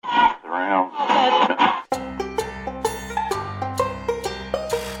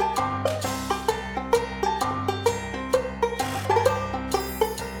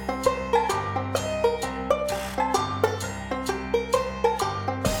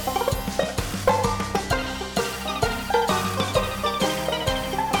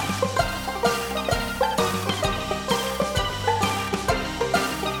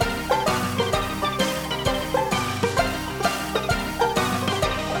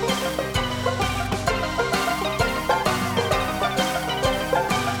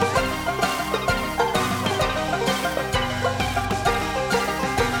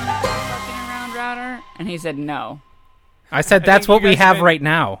And he said no. I said that's what we have right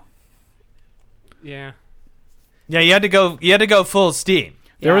now. Yeah. Yeah, you had to go full steam.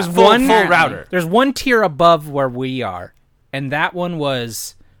 There was full one router. There's one tier above where we are, and that one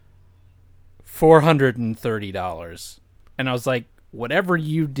was $430. And I was like, whatever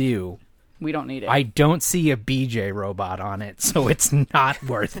you do, we don't need it. I don't see a BJ robot on it, so it's not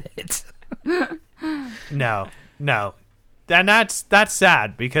worth it. No. And that's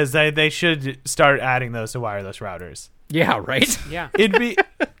sad because they should start adding those to wireless routers. Yeah, right? Yeah.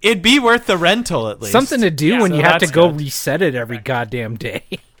 It'd be worth the rental at least. Something to do when so you have to that's go good. reset it every goddamn day.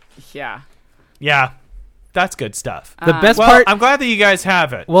 Yeah. Yeah. That's good stuff. The best Well, part... I'm glad that you guys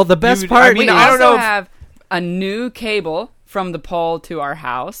have it. Well, the best part... We I don't know also if- have a new cable from the pole to our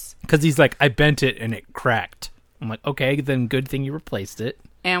house. Because he's like, I bent it and it cracked. I'm like, okay, then good thing you replaced it.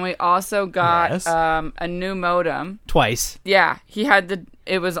 And we also got Yes. a new modem. Twice. Yeah, he had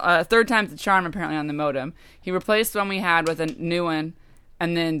it was third time's the charm apparently on the modem. He replaced the one we had with a new one,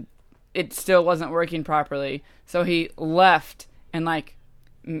 and then it still wasn't working properly. So he left and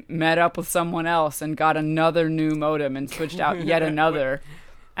met up with someone else and got another new modem and switched out yet another.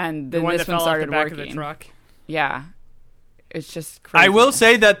 And then The one this that one fell off the started back working. of the truck. Yeah. It's just crazy. I will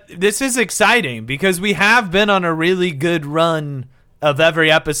say that this is exciting because we have been on a really good run of every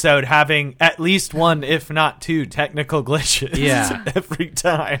episode having at least one, if not two, technical glitches. Yeah. Every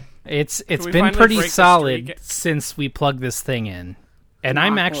time. It's we been finally pretty break the solid streak? since we plugged this thing in. And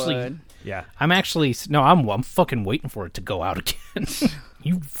I'm Yeah. I'm fucking waiting for it to go out again.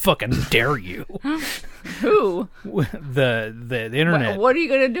 You fucking dare you. Who? The internet. What are you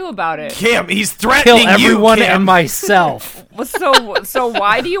going to do about it? Kim, he's threatening Kill everyone you, Kim. and myself. So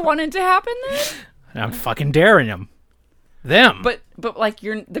why do you want it to happen then? I'm fucking daring him. Them. But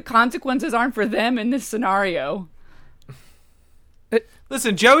the consequences aren't for them in this scenario.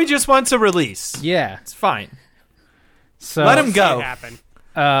 Listen, Joey just wants a release. Yeah. It's fine. So Let him It go. happened.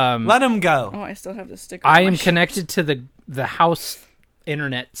 Let him go. Oh, I still have the sticker. I am connected to the house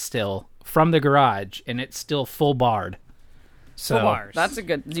internet still from the garage, and it's still full barred. So Full bars. That's a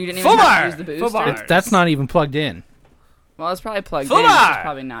good. You didn't Full even have bar! to use the booster. Full bar. that's not even plugged in. Well, it's probably plugged Full in. It's bar! just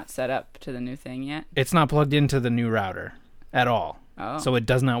probably not set up to the new thing yet. It's not plugged into the new router at all. Oh. So it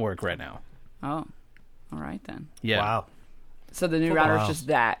does not work right now. Oh, all right then. Yeah. Wow. So the new router's Wow. just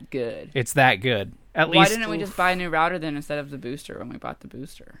that good. It's that good. At Why least didn't we just buy a new router then instead of the booster when we bought the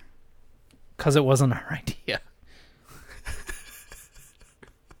booster? because it wasn't our idea.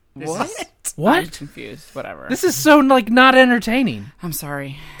 What? I'm What? confused. Whatever. This is so not entertaining. I'm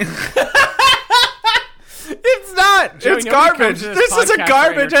sorry. It's not. Joey, it's nobody garbage. comes to This is a podcast for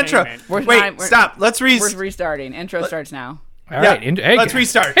garbage intro. entertainment. Wait, stop. Let's We're restarting. Intro starts now. All right, hey, let's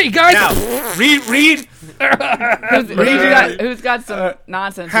restart. Hey guys, Now, read. Who's got some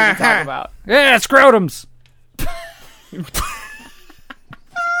nonsense we can talk about? yeah, scrotums.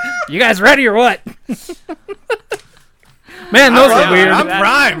 You guys ready or what? Man, those are weird. I'm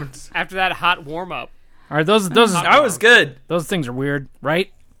primed. After that hot warm up. All right, those That was good. those things are weird,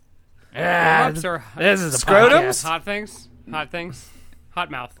 right? Yeah, Warm-ups are this is a Scrotums? podcast. hot things. Hot things. Hot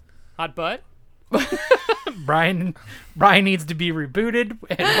mouth. Hot butt. Brian needs to be rebooted,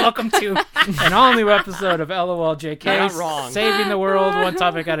 and welcome to an all-new episode of LOLJK, You're not wrong. saving the world one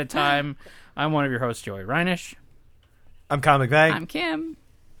topic at a time. I'm one of your hosts, Joey Reinish. I'm Comic Bag. I'm Kim.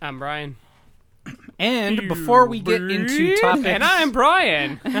 I'm Brian. And before we get into topics, And I'm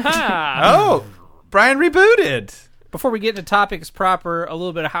Brian. Oh, Brian rebooted. before we get into topics proper, a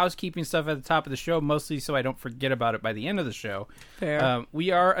little bit of housekeeping stuff at the top of the show, mostly so I don't forget about it by the end of the show. Fair.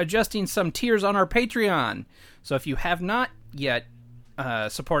 We are adjusting some tiers on our Patreon. So if you have not yet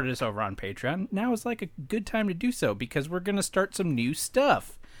supported us over on Patreon, now is like a good time to do so because we're going to start some new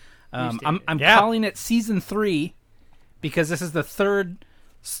stuff. I'm calling it Season 3 because this is the third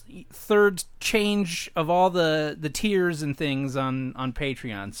change of all the tiers and things on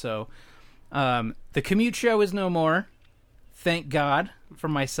Patreon. So the commute show is no more. Thank God.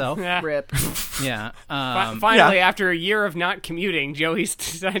 from myself. Yeah. Rip. Yeah. Finally, after a year of not commuting, Joey's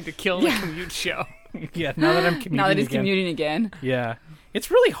decided to kill the commute show. Yeah. Now that I'm commuting Now that he's again. commuting again. Yeah. It's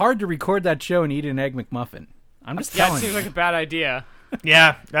really hard to record that show and eat an Egg McMuffin. I'm just Yeah, it telling seems you. like a bad idea.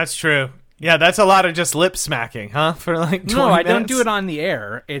 Yeah, that's true. Yeah, that's a lot of just lip smacking, huh? For like 20 No, I don't minutes? do it on the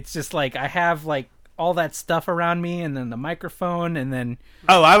air. It's just like I have like all that stuff around me, and then the microphone, and then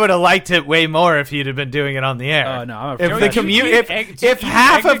Oh, I would have liked it way more if you'd have been doing it on the air. oh no, I'm If afraid the I should- commute, Do you eat if an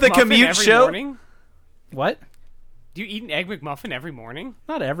half Egg of the McMuffin commute every show, morning? what? Do you eat an Egg McMuffin every morning?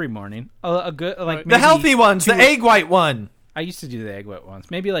 Not every morning. A good like the maybe healthy ones, the two- egg white one. I used to do the egg white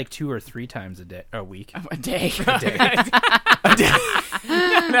ones, maybe like 2 or 3 times a week. A day.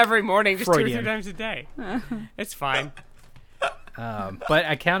 Not every morning, just 2 or 3 Freudian. times a day. It's fine. But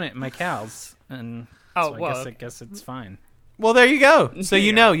I count it in my cows, and Oh, so well, I guess it's fine. Well, there you go. So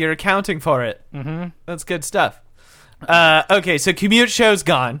you know you're accounting for it. Mm-hmm. That's good stuff. Okay, so commute show's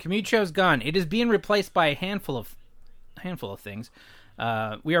gone. Commute show's gone. It is being replaced by a handful of things.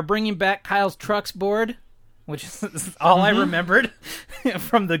 We are bringing back Kyle's trucks board, which is all I remembered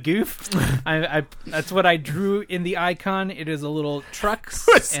from the goof. I that's what I drew in the icon. It is a little trucks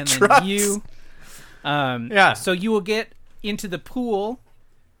It's and trucks. then you. Yeah. So you will get into the pool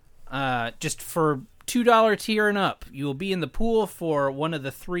just for $2 tier and up. You will be in the pool for one of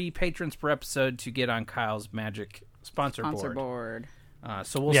the 3 patrons per episode to get on Kyle's Magic sponsor board. board.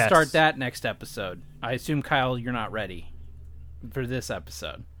 So we'll Yes. start that next episode. I assume, Kyle, you're not ready for this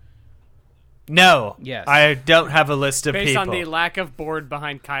episode. No. Yes. I don't have a list of based people. on the lack of board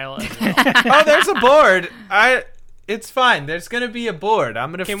behind Kyle as well. Oh, there's a board. It's fine. There's going to be a board.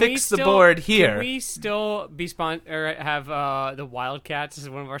 I'm going to fix the board here. Can we still be have the Wildcats as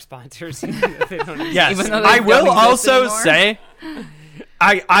one of our sponsors? They don't Yes. Even though they I don't will exist also anymore? say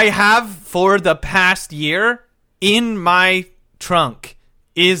I have for the past year in my trunk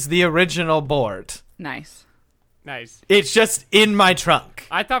is the original board. Nice. Nice. It's just in my trunk.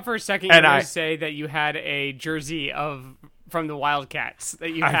 I thought for a second you And were going I- to say that you had a jersey from the Wildcats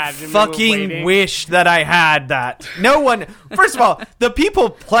that you I had. and we were fucking waiting. wish that I had that. No one. First of all, the people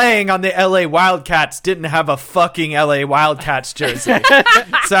playing on the LA Wildcats didn't have a fucking LA Wildcats jersey,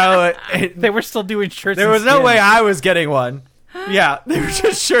 so They were still doing shirts. there and was no skins. way I was getting one. Yeah, they were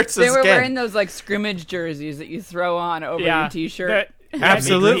just shirts and They were skin. wearing those like scrimmage jerseys that you throw on over Yeah. your t-shirt.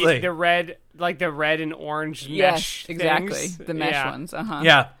 Absolutely. The red, like the red and orange Yes, mesh. exactly. things. The mesh Yeah. ones. Uh-huh.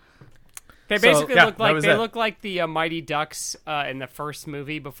 Yeah, They So, basically yeah, look that like was they it. look like the Mighty Ducks in the first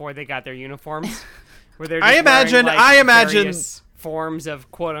movie before they got their uniforms. Where they're I just imagine- wearing, like, I imagine- various forms of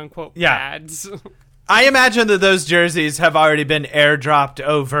quote unquote Yeah. pads. I imagine that those jerseys have already been airdropped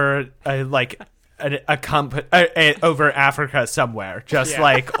over over Africa somewhere, just Yeah.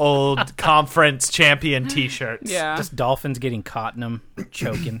 like old conference champion T-shirts. Yeah. Just dolphins getting caught in them,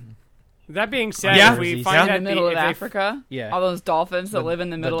 choking. That being said, Yeah. if we Yeah. find in that the middle of if they- Africa. Yeah. All those dolphins that The- live in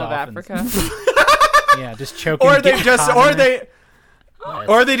the the middle of dolphins. Africa. Yeah, just choking. Or they getting just, caught or in they, it.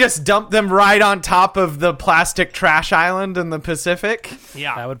 or they just dump them right on top of the plastic trash island in the Pacific.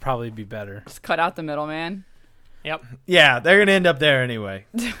 yeah, That would probably be better. Just cut out the middleman. yep, Yeah, they're gonna end up there anyway.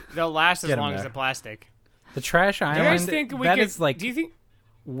 they'll last as Get 'em long as there. the plastic. The trash Do you island. guys think we that could? is like do you think?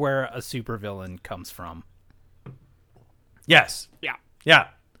 where a supervillain comes from. Yes. Yeah, Yeah.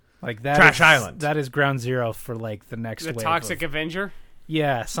 Like that Trash is- Island. That is ground zero for like the next the wave Toxic of- Avenger.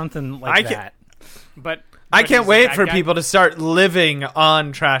 yeah, something like I can- that. But I but can't he's a wait bad for guy. people to start living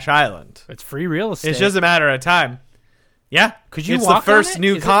on Trash Island. It's free real estate. It's just a matter of time. Yeah. Could you it's walk the first on it?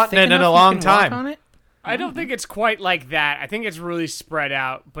 new Is it continent thick in a enough long you can walk time. on it? I don't think it's quite like that. I think it's really spread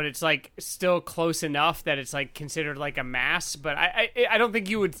out, but it's like still close enough that it's like considered like a mass. But I don't think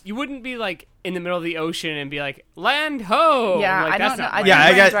you wouldn't be like in the middle of the ocean and be like land ho. Yeah, like, I that's don't know. not I right. Yeah, think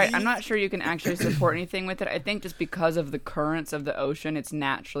I Brian's got- right. I'm not sure you can actually support anything with it. I think just because of the currents of the ocean, it's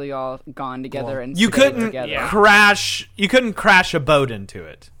naturally all gone together and You stayed couldn't together. Yeah. crash. You couldn't crash a boat into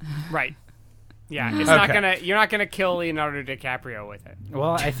it. Right. Yeah, it's not Okay. you're not gonna kill Leonardo DiCaprio with it.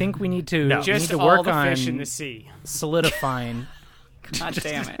 Well, I think we need to No. we need Just to all work the on fish in the sea. solidifying. God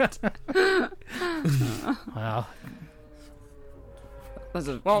damn it. Well, That was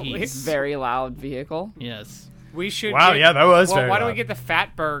a Well, very loud vehicle. yes. We should. Wow, yeah, that was Well, very why don't we loud. get the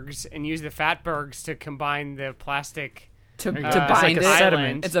Fatbergs and use the Fatbergs to combine the plastic? To you go. It's bind like a it.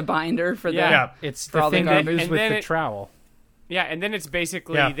 sediment. It's a binder for Yeah. Yeah. It's For the all the thing that garbage. moves And with then the it- trowel. Yeah, and then it's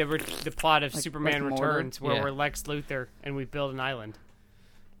basically Yeah. the plot of Superman like Mortar? Returns, where Yeah. we're Lex Luthor and we build an island.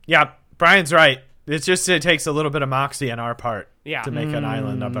 Yeah, Brian's right. It's just it takes a little bit of moxie on our part Yeah. to make an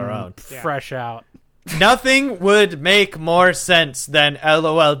island of our own. Yeah. Fresh out. Nothing would make more sense than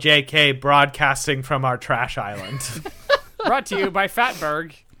LOLJK broadcasting from our trash island. Brought to you by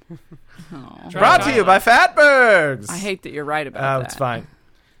Fatberg. Brought to you by Fatbergs. I hate that you're right about Oh, that. it's fine.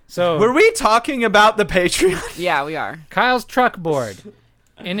 So Were we talking about the Patreon? Yeah, we are. Kyle's truck board.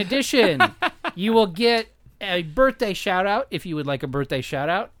 In addition, you will get a birthday shout out if you would like a birthday shout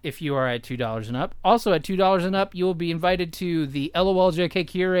out if you are at $2 and up. Also at $2 and up, you will be invited to the LOLJK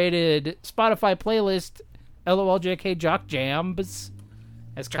curated Spotify playlist LOLJK Jock Jams,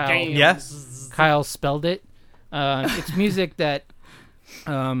 as Kyle spelled it. It's music that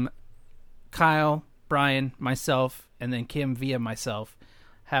Kyle, Brian, myself, and then Kim via myself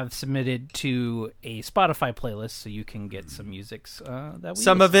have submitted to a Spotify playlist, so you can get some musics that we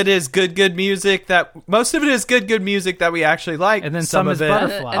Some of it is good music most of it is good music that we actually like, and then some is of it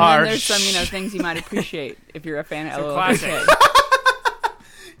Butterfly. And are then there's some, things you might appreciate if you're a fan of LOL. classic.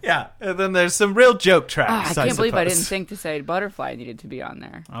 yeah, and then there's some real joke tracks. I can't believe I suppose. didn't think to say Butterfly needed to be on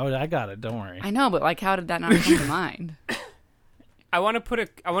there. Oh, I got it. Don't worry. I know, but how did that not come to mind? I want to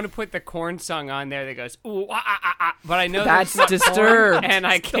put the Korn song on there that goes ooh ah ah ah, ah, but I know That's not Disturbed. Korn, and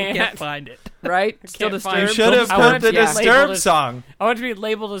I Can't can't. find it. Right? Still Can't find You disturbed. should have I want put it the to be Disturbed labeled as- song. I want it to be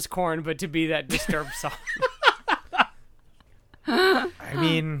labeled as Korn, but to be that Disturbed song. I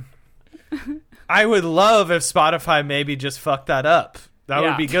mean, I would love if Spotify maybe just fucked that up. That Yeah.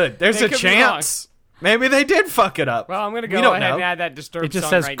 would be good. There's They a could be chance. Maybe they did fuck it up. Well, I'm gonna We go don't ahead know. and add that Disturbed It just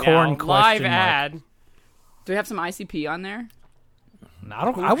song says right Korn now. Live question mark. ad. Do we have some ICP on there?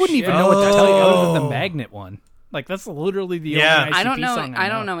 I wouldn't even know what to tell you other than the magnet one. Like, that's literally the Yeah. only ICP I don't know. song I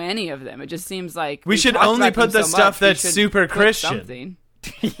don't know any of them. It just seems like We should talked only about put them the so stuff much, we that's should super put Christian. something.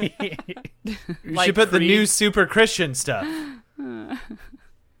 We Like should put the Creed. new super Christian stuff.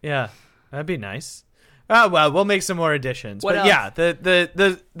 Yeah, that'd be nice. Oh well, we'll make some more additions. What but else? yeah,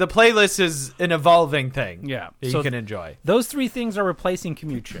 the playlist is an evolving thing. Yeah. that So you can enjoy. those three things are replacing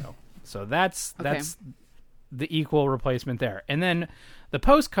Commute Show. So that's the equal replacement there. And then the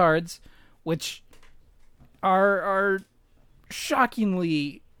postcards, which are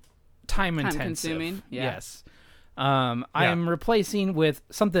shockingly time intensive. consuming? Yeah. Yes. I am replacing with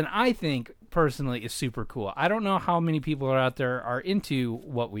something I think personally is super cool. I don't know how many people are out there are into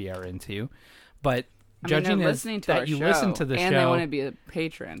what we are into, but judging they're as listening to that our you show, listen to the and they show, want to be a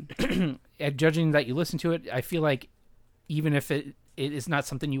patron. judging that you listen to it, I feel like even if it is not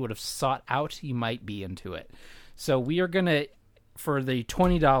something you would have sought out, you might be into it. So we are going to, for the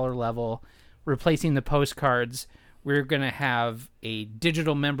 $20 level, replacing the postcards, we're going to have a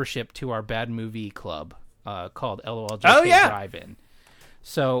digital membership to our Bad Movie Club called LOLJK Drive-In.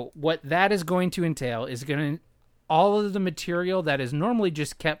 So what that is going to entail is going to all of the material that is normally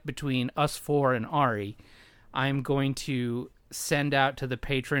just kept between us four and Ari, I'm going to send out to the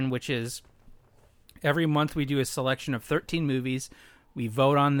patron, which is every month we do a selection of 13 movies. We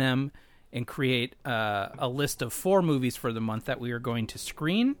vote on them and create a list of 4 movies for the month that we are going to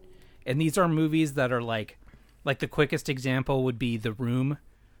screen. And these are movies that are like the quickest example would be The Room,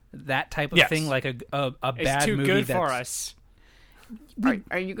 that type of Yes. thing, like a It's bad too movie good that's, for us.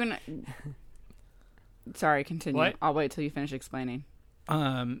 Are you gonna? Sorry, continue. What? I'll wait till you finish explaining.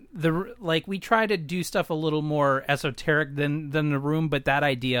 We try to do stuff a little more esoteric than The Room, but that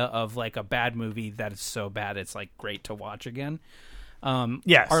idea of like a bad movie that is so bad it's like great to watch again.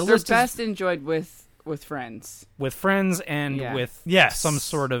 Yes. Our They're list is best enjoyed with friends. with friends and Yeah. with Yes. some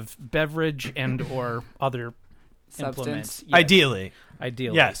sort of beverage and or other implements. Substance. Yes, Ideally.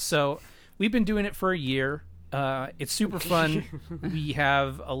 Yes. So we've been doing it for a year. It's super fun. We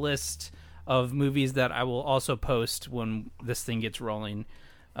have a list of movies that I will also post when this thing gets rolling.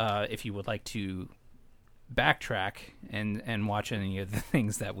 If you would like to backtrack and watch any of the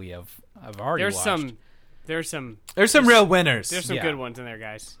things that we have already There's watched. There's some real winners. There's some Yeah. good ones in there,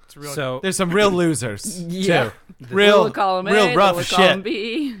 guys. It's real. So There's some real losers. Yeah. Too. Real column A, real rough column shit.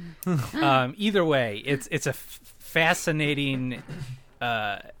 B. either way, it's a fascinating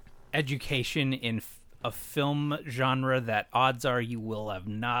education in a film genre that odds are you will have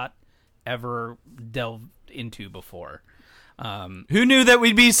not ever delved into before. Who knew that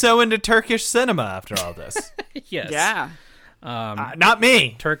we'd be so into Turkish cinema after all this? Yes. Yeah. Not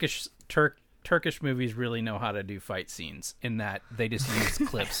me. Turkish movies really know how to do fight scenes in that they just use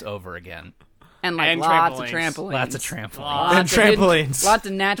clips over again. And like And lots trampolines. of trampolines. Lots of trampolines. Lots And of hidden- trampolines. lots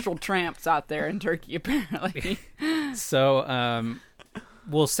of natural tramps out there in Turkey, apparently. So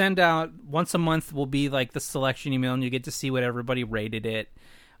we'll send out once a month will be like the selection email, and you get to see what everybody rated it.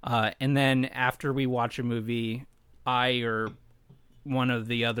 And then after we watch a movie, I or one of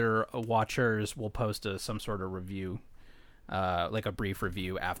the other watchers will post some sort of review, like a brief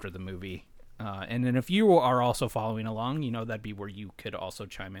review after the movie. And then if you are also following along, that'd be where you could also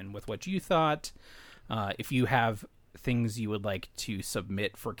chime in with what you thought. If you have things you would like to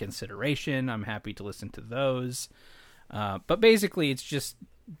submit for consideration, I'm happy to listen to those. But basically, it's just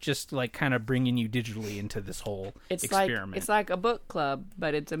like kind of bringing you digitally into this whole experiment. It's like a book club,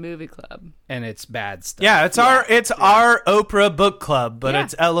 but it's a movie club. And it's bad stuff. Yeah, it's our Oprah book club, but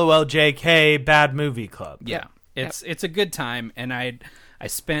it's LOLJK bad movie club. Yeah. It's a good time, and I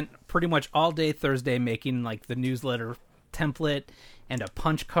spent pretty much all day Thursday making like the newsletter template and a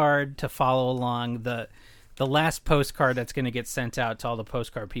punch card to follow along. The last postcard that's going to get sent out to all the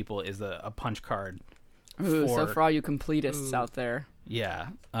postcard people is a punch card. Ooh, so for all you completists out there. Yeah.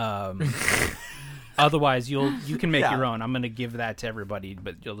 Otherwise, you can make your own. I'm going to give that to everybody,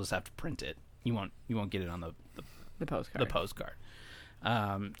 but you'll just have to print it. You won't get it on The postcard. the postcard.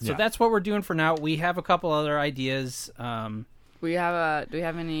 So that's what we're doing for now. We have a couple other ideas. Do we have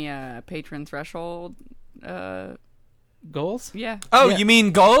any patron threshold? Goals? Yeah. Oh, you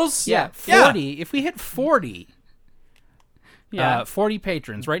mean goals? Yeah. 40. If we hit 40, Yeah. 40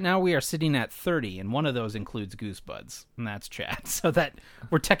 patrons. Right now we are sitting at 30, and one of those includes Goosebuds, and that's Chad. So that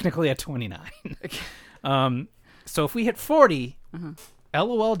we're technically at 29. So if we hit 40,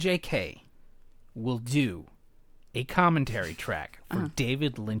 LOLJK will do a commentary track for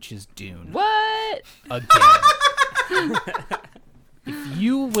David Lynch's Dune. What? Again. If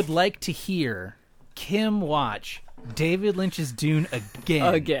you would like to hear Kim watch David Lynch's Dune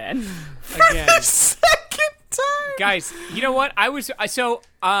again. Again. Second time. Guys, you know what?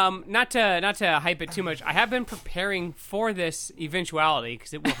 Not to hype it too much. I have been preparing for this eventuality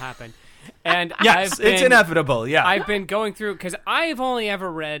because it will happen. And Yes, it's inevitable. Yeah. I've been going through because I've only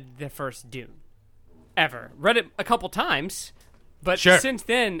ever read the first Dune. Ever read it a couple times, but since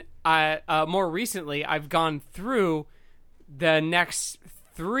then, more recently, I've gone through the next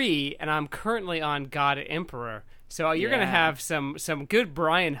 3, and I'm currently on God Emperor. So you're gonna have some good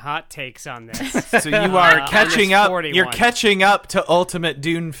Brian hot takes on this. So you are catching up. 41. You're catching up to Ultimate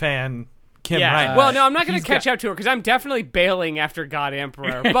Dune fan Kim Ryan. Well, no, I'm not gonna catch up to her because I'm definitely bailing after God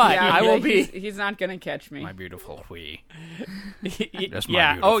Emperor. But I will be. He's not gonna catch me. My beautiful Hui. That's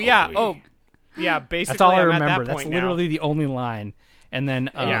my Oh beautiful yeah. Hui. Oh yeah. Basically, That's all I I'm remember. At that That's point literally the only line. And then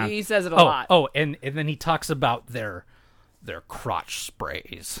He says it a lot. Oh, and then he talks about their crotch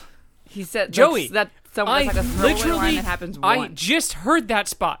sprays. He said Joey, that's like a throwaway line that happens once. I just heard that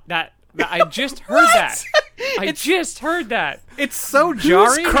spot. I just heard that. I just heard that. It's so Whose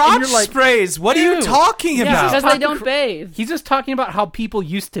jarring. and crotch you're like, sprays? What are you Ew. talking about? because they don't bathe. He's just talking about how people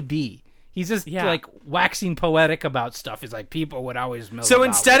used to be. He's just like waxing poetic about stuff. He's like, people would always mill So about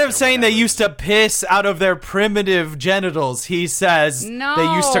instead with of or saying they whatever. used to piss out of their primitive genitals, he says No,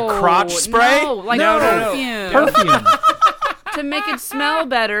 they used to crotch spray? No, like No. perfume. perfume. To make it smell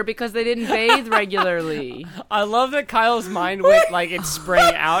better because they didn't bathe regularly. I love that Kyle's mind went like it's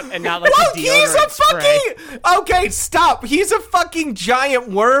spraying out and not like Well, a he's deodorant a spray. fucking... Okay, stop. He's a fucking giant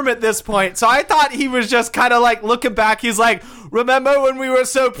worm at this point. So I thought he was just kind of like looking back. He's like, remember when we were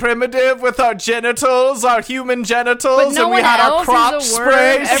so primitive with our genitals, our human genitals, But no and we one had our else crotch is a worm.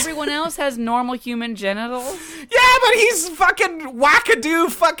 sprays? Everyone else has normal human genitals. Yeah, but he's fucking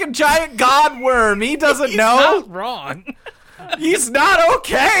wackadoo fucking giant god worm. He doesn't know. Not wrong. He's not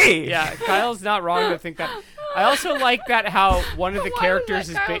okay. Yeah, Kyle's not wrong to think that. I also like that how one of the characters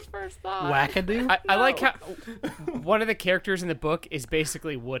is Wackadoo? I like how one of the characters in the book is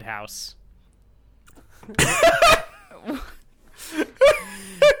basically Woodhouse.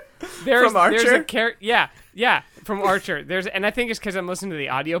 From Archer? Yeah, from Archer. And I think it's because I'm listening to the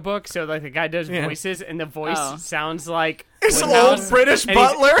audiobook, so like the guy does voices, and the voice sounds like It's Woodhouse. old British And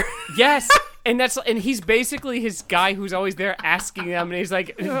he's- butler. Yes, and he's basically his guy who's always there asking them, and he's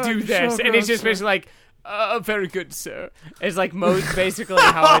like, "Do this," and he's just basically like, "Very good, sir." It's like basically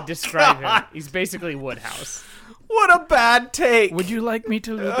how I describe him. He's basically Woodhouse. What a bad take. Would you like me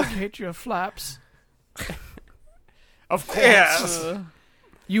to lubricate your flaps? Of course, Yes.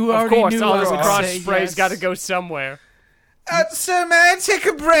 You of already course, knew all I this would cross say spray's yes. got to go somewhere. So may I take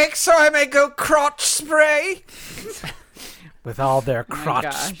a break so I may go crotch spray? With all their crotch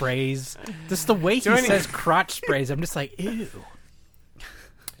gosh. sprays. Just the way he So any- says crotch sprays, I'm just like, ew.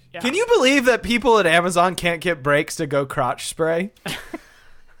 Yeah. Can you believe that people at Amazon can't get breaks to go crotch spray?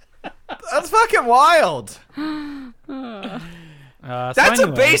 That's fucking wild. That's a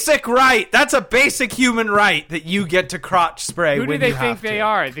basic right. That's a basic human right that you get to crotch spray. Who do when they you think have they to.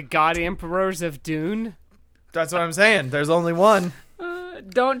 are? The God Emperors of Dune? That's what I'm saying. There's only one.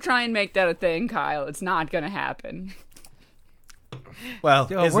 Don't try and make that a thing, Kyle. It's not going to happen. Well,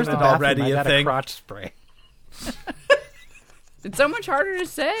 Yo, isn't where's it the bathroom? already I a got thing? crotch spray. It's so much harder to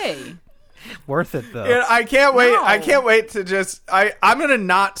say. Worth it though. Yeah, I can't wait. No. I can't wait to just. I'm gonna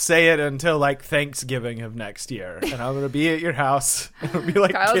not say it until like Thanksgiving of next year, and I'm gonna be at your house. And it'll be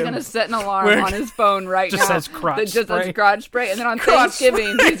like Kyle's Kim, gonna set an alarm where- on his phone right Just now. says crotch that just spray. says crotch spray, and then on Crotch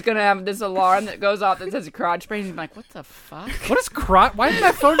Thanksgiving he's gonna have this alarm that goes off that says crotch spray. And he's like, "What the fuck?" What is crotch? Why did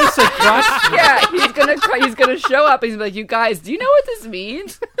my phone just say crotch? Yeah, he's gonna show up. He's like, "You guys, do you know what this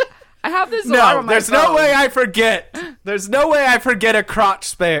means?" I have this alarm No, on my there's phone. no way I forget. There's no way I forget a crotch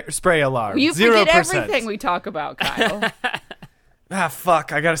spray alarm. You 0%. forget everything we talk about, Kyle. Ah,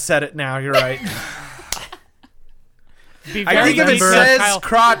 fuck! I gotta set it now. You're right. Be I very think if it detailed, says Kyle.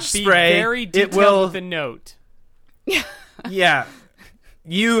 crotch Be spray, very it detailed will. with a note. Yeah,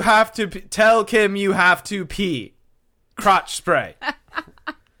 you have to tell Kim you have to pee. Crotch spray.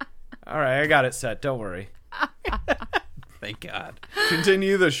 All right, I got it set. Don't worry. Thank God.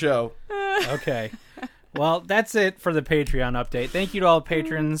 Continue the show. Okay. Well, that's it for the Patreon update. Thank you to all the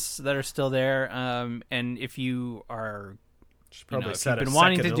patrons that are still there. And if you are, Probably if set you've a been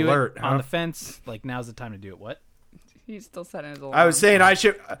wanting to second do alert, it huh? on the fence, like now's the time to do it. What? He's still setting his alarm. I was saying I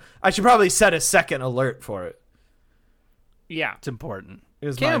should probably set a second alert for it. Yeah. It's important.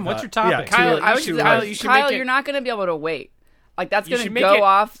 Is Kim, my what's your thought. topic? Yeah, Kyle, too- I was you just, should- I was- you should Kyle, make it- you're not going to be able to wait. Like, that's You going to should make go it-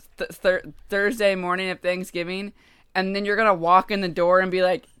 off Thursday morning of Thanksgiving, and then you're going to walk in the door and be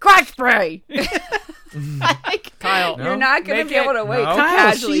like, crotch spray! Like, Kyle, you're not going to make be able it- to wait No. to Kyle,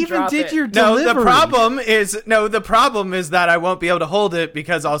 casually she even drop did it. your No, delivery. the problem is that I won't be able to hold it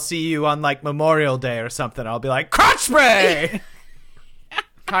because I'll see you on like Memorial Day or something. I'll be like crotch spray.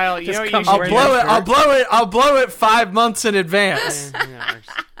 Kyle, you know what you come should I'll wearing do? blow your it. I'll shirt. blow it. I'll blow it 5 months in advance.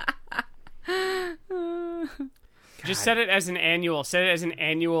 Just set it as an annual. Set it as an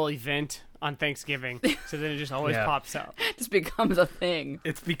annual event on Thanksgiving, so then it just always Yeah. pops up. It just becomes a thing.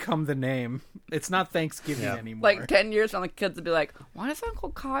 It's become the name. It's not Thanksgiving Yeah. anymore. Like 10 years from the kids will be like, why does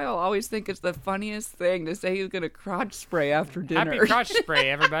Uncle Kyle always think it's the funniest thing to say he's going to crotch spray after dinner? Happy crotch spray,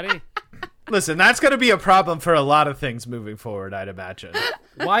 everybody. Listen, that's going to be a problem for a lot of things moving forward, I'd imagine.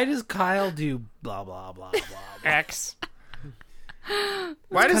 Why does Kyle do blah blah blah blah? blah? X.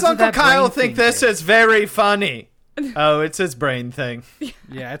 Why does 'cause of Uncle that Kyle brain think thing, this Dave. is very funny? Oh, it's his brain thing.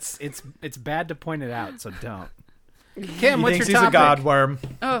 Yeah, it's bad to point it out, so don't. Kim, He what's thinks your he's a topic? godworm.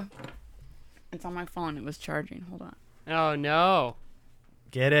 Oh, it's on my phone. It was charging. Hold on. Oh no.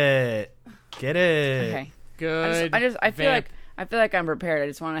 Get it. Get it. Okay. Good. I feel vamp. like I'm prepared. I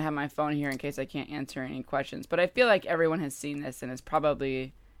just want to have my phone here in case I can't answer any questions. But I feel like everyone has seen this and is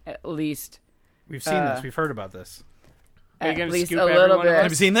probably at least We've seen this. We've heard about this. Are you at gonna least scoop a every little one of bit. us?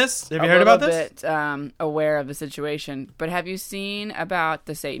 Have you seen this? Have a you heard little about this? bit aware of the situation. But have you seen about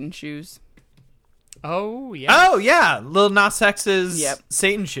the Satan shoes? Oh yeah. Oh, yeah. Lil Nas X's Yep.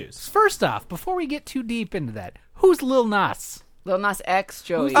 Satan shoes. First off, before we get too deep into that, who's Lil Nas? Lil Nas X,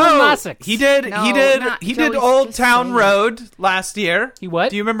 Joey. Who's Lil Oh, Nas X? he did. No, he did. not He did Joey's Old just Town saying. Road last year. He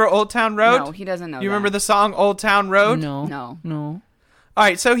what? Do you remember Old Town Road? No, he doesn't know. Do you remember the song Old Town Road? No. No. All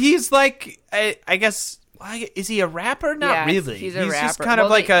right, so he's like, I guess, is he a rapper? Not Yeah, really. He's a rapper. just kind of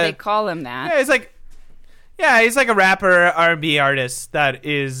Well, like they call him that. he's like a rapper R&B artist that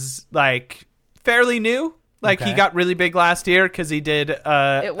is like fairly new. Like he Okay. got really big last year because he did It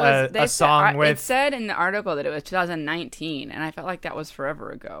was a song It with. said in the article that it was 2019, and I felt like that was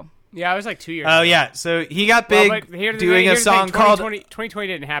forever ago. Yeah, it was like 2 years. Oh ago. yeah, so he got Well, big but here's the doing thing, a here's the song thing, called 2020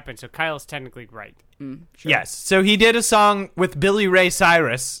 didn't happen, so Kyle's technically right. Yes. So he did a song with Billy Ray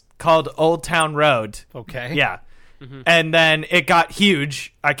Cyrus called Old Town Road. Okay. Yeah. And then it got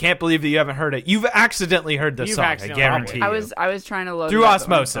huge. I can't believe that you haven't heard it. You've accidentally heard this You've song. I accidentally guarantee you. I was trying to load Through it up, but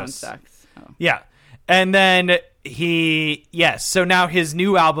my osmosis. phone sucks. Oh. Yeah. And then so now his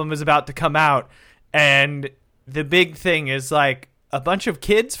new album is about to come out, and the big thing is like a bunch of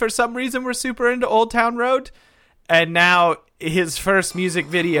kids for some reason were super into Old Town Road, and now his first music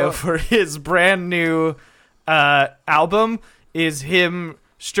video for his brand new album is him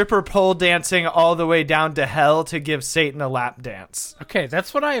stripper pole dancing all the way down to hell to give Satan a lap dance. Okay,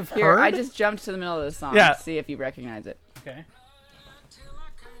 that's what I have Here, heard. I just jumped to the middle of the song. Yeah. To see if you recognize it. Okay.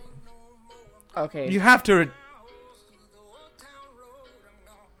 Okay. You have to.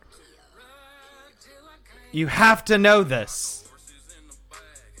 You have to know this.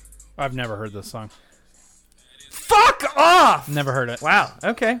 I've never heard this song. Fuck off! Never heard it. Wow.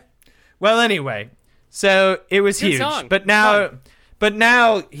 Okay. Well, anyway, so it was Good huge, song. but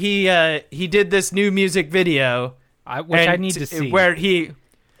now he did this new music video, Which I and need to see. where he.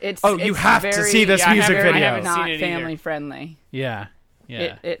 It's, Oh, you it's have to very, see this Yeah, I music haven't- I video. haven't Not seen it either. family friendly. Yeah.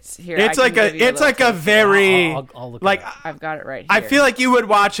 Yeah. It's here. It's I like can a. give you It's little like a taste. very. I'll look it like up. I've got it right here. I feel like you would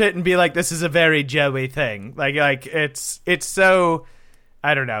watch it and be like, "This is a very Joey thing." Like it's so.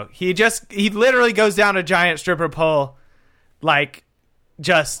 I don't know. He literally goes down a giant stripper pole, like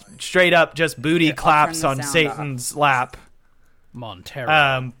just straight up, just booty claps turn the on sound Satan's lap.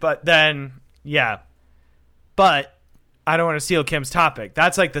 Montero. But then, yeah. But I don't want to steal Kim's topic.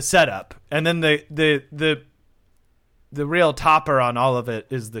 That's like the setup, and then the real topper on all of it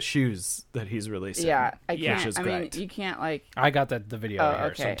is the shoes that he's releasing. Yeah, I Yeah. can't. Which is I mean, great. you can't like. I got the video Oh, right here.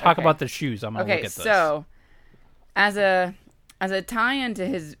 okay, So talk okay. about the shoes. I'm gonna look Okay, at this. so as a tie-in to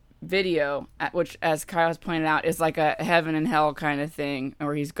his video, which, as Kyle's pointed out, is like a heaven and hell kind of thing,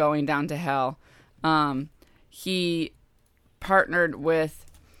 where he's going down to hell. He partnered with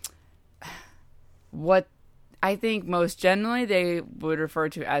what I think most generally they would refer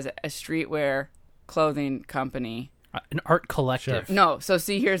to as a streetwear clothing company. An art collective. No, so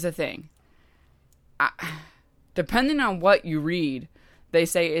see, here's the thing. Depending on what you read, they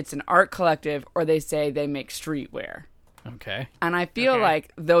say it's an art collective or they say they make streetwear. Okay. And I feel Okay.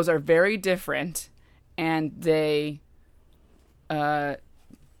 like those are very different, and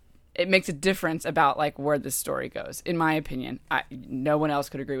it makes a difference about like where the story goes. In my opinion, no one else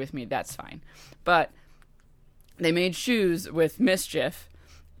could agree with me. That's fine, but they made shoes with Mischief,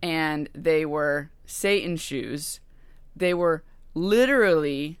 and they were Satan shoes. They were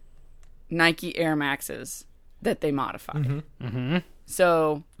literally Nike Air Maxes that they modified.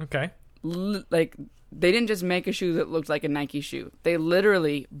 So Okay. like they didn't just make a shoe that looked like a Nike shoe. They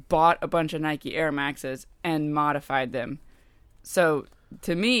literally bought a bunch of Nike Air Maxes and modified them. So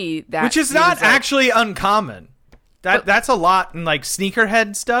to me, that Which is seems not like- actually uncommon. That's a lot in like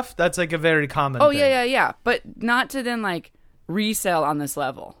sneakerhead stuff. That's like a very common Oh thing. yeah, but not to then like resell on this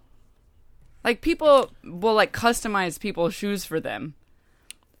level. Like people will like customize people's shoes for them.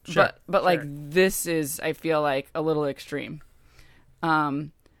 Sure, But like this is, I feel like, a little extreme.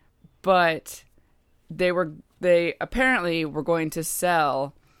 But they apparently were going to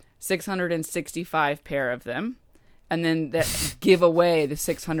sell 665 pair of them, and then give away the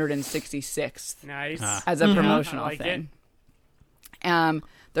 666th Nice. as a promotional I like thing.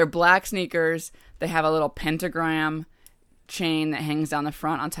 They're black sneakers. They have a little pentagram chain that hangs down the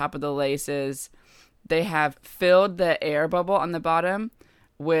front on top of the laces. They have filled the air bubble on the bottom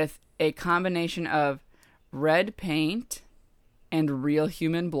with a combination of red paint and real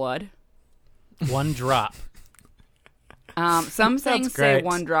human blood. One drop. Some things say great.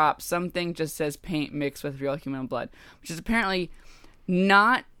 one drop. Some thing just says paint mixed with real human blood, which is apparently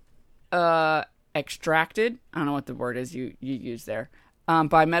not extracted. I don't know what the word is you use there,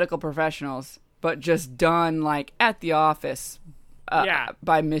 by medical professionals, but just done like at the office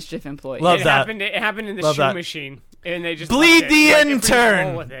by Mischief employees. Love It that. happened in the Love shoe that. machine, and they just Bleed left it. the Like, if we just intern.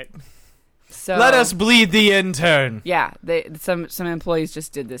 roll with it. So, Let us bleed the intern. Yeah, some employees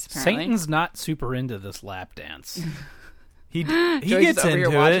just did this. Apparently, Satan's not super into this lap dance. He Joey's gets over here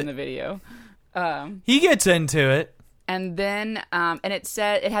into watching it. the video. He gets into it. And then, and it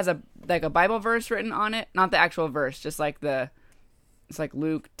said it has a Bible verse written on it, not the actual verse, just like it's like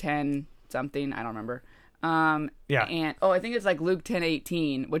Luke 10 something, I don't remember. Yeah. And I think it's like Luke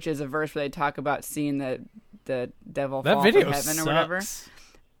 10:18, which is a verse where they talk about seeing the devil That fall video from heaven sucks. or whatever.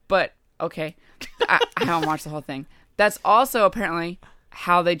 But okay, I haven't watched the whole thing. That's also apparently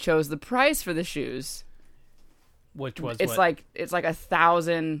how they chose the price for the shoes. Which was It's like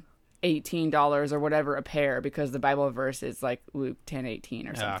 $1,018 or whatever a pair, because the Bible verse is like Luke 10:18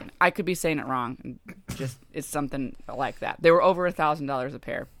 or something. I could be saying it wrong. Just it's something like that. They were over $1,000 a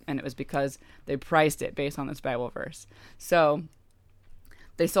pair, and it was because they priced it based on this Bible verse. So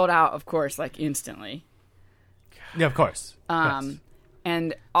they sold out, of course, like instantly. Yeah, of course.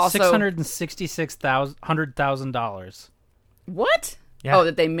 And also $666,000. what? Yeah. Oh,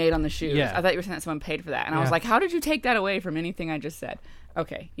 that they made on the shoes. Yeah. I thought you were saying that someone paid for that, and I was Yeah. like, how did you take that away from anything I just said?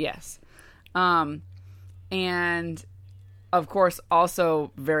 Okay, yes. And of course,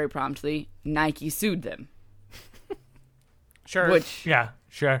 also very promptly, Nike sued them, Sure. which Yeah,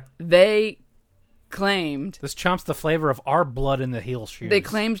 sure. they claimed This chomps the flavor of our blood in the heel shoes. they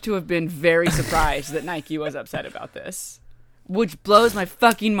claimed to have been very surprised that Nike was upset about this, which blows my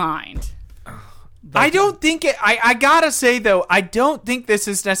fucking mind. I don't think it. I gotta say though, I don't think this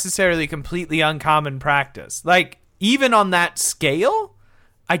is necessarily completely uncommon practice. Like even on that scale,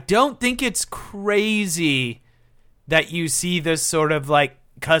 I don't think it's crazy that you see this sort of like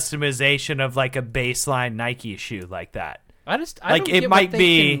customization of like a baseline Nike shoe like that. I Like, don't it get might what they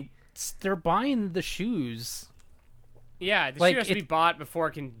be- can- they're buying the shoes. Yeah, the Like, shoe has to it- be bought before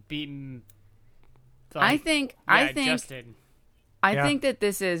it can be. I Like, think adjusted. I Yeah. think that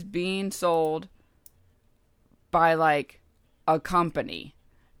this is being sold by like a company,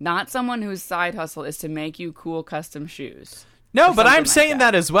 not someone whose side hustle is to make you cool custom shoes. No, or but I'm something like saying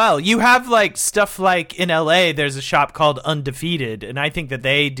that as well. You have like stuff like in LA, there's a shop called Undefeated, and I think that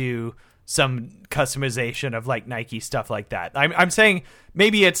they do some customization of like Nike stuff like that. I'm saying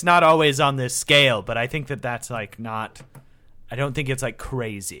maybe it's not always on this scale, but I think that that's like not. I don't think it's like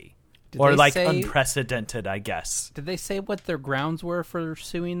crazy Did or they like say- unprecedented, I guess. Did they say what their grounds were for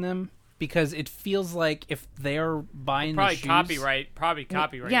suing them? Because it feels like if they're buying Probably the shoes, copyright.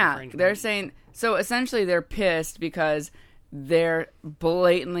 Yeah, infringement. they're saying so. Essentially, they're pissed because they're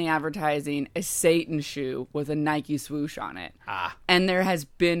blatantly advertising a Satan shoe with a Nike swoosh on it, and there has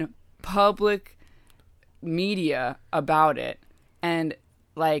been public media about it, and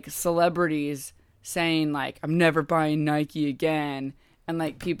like celebrities saying like, "I'm never buying Nike again," and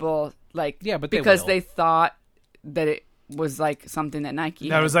like people like but because will. they thought that it was like something that Nike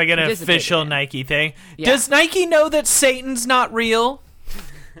That had was like an participated official in. Nike thing. Yeah. Does Nike know that Satan's not real?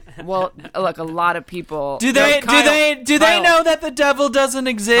 Well, look, a lot of people Do they Kyle, know that the devil doesn't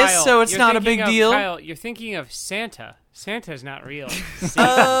exist, Kyle, so it's you're not a thinking big of- deal? Kyle, you're thinking of Santa. Santa's not real.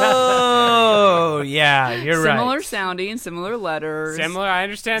 Oh, yeah, you're similar right. sounding, similar letters, Similar, I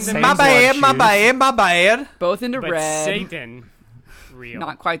understand the Same My bad, my shoes. bad, my bad. both into but red. Satan, real.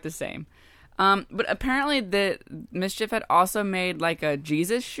 Not quite the same. But apparently the Mischief had also made like a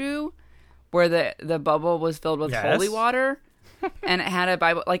Jesus shoe where the bubble was filled with Yes. holy water and it had a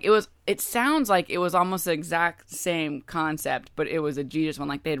Bible. Like it sounds like it was almost the exact same concept, but it was a Jesus one.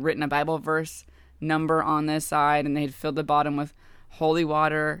 Like they had written a Bible verse number on this side and they had filled the bottom with holy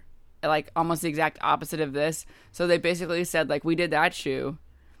water, like almost the exact opposite of this. So they basically said like, we did that shoe.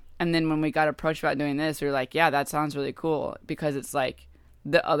 And then when we got approached about doing this, we were like, yeah, that sounds really cool because it's like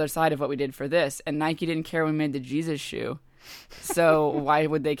the other side of what we did for this. And Nike didn't care when we made the Jesus shoe. So why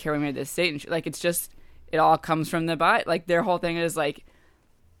would they care when we made this Satan shoe? Like, it's just, it all comes from the Bible. Like, their whole thing is like,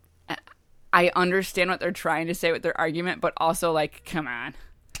 I understand what they're trying to say with their argument, but also like, come on.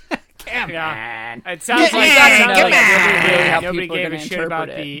 Yeah. It sounds like, Yeah, it sounds yeah, like yeah. nobody, How nobody people are gave a gonna shit interpret about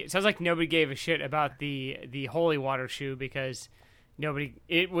it. the. It sounds like nobody gave a shit about the holy water shoe because nobody.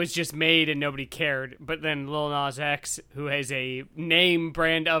 It was just made and nobody cared. But then Lil Nas X, who has a name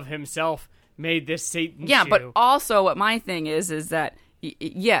brand of himself, made this Satan Yeah, shoe. but also what my thing is that,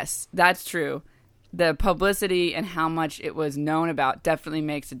 yes, that's true. The publicity and how much it was known about definitely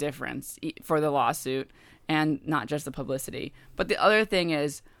makes a difference for the lawsuit and not just the publicity. But the other thing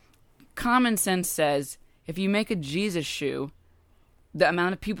is, common sense says if you make a Jesus shoe, the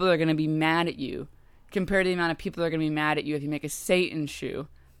amount of people that are going to be mad at you compared to the amount of people that are going to be mad at you if you make a Satan shoe.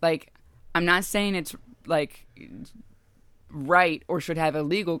 Like, I'm not saying it's like right or should have a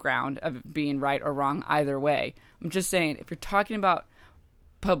legal ground of being right or wrong either way. I'm just saying if you're talking about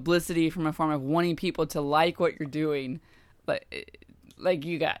publicity from a form of wanting people to like what you're doing, like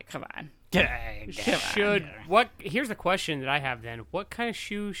you got, come on. Here's the question that I have then. What kind of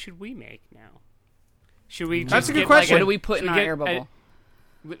shoe should we make now? Should we That's just a good get, question. What do we put should in we our get air bubble?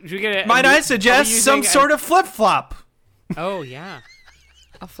 Should we get Might I suggest some sort of flip-flop? Oh, yeah.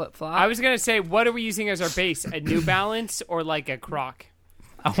 A flip flop. I was going to say, what are we using as our base? A New Balance or like a Croc?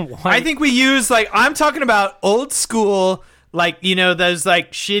 I think we use, like, I'm talking about old school, like, you know, those,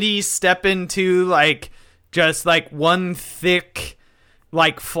 like, shitty step into, like, just, like, one thick,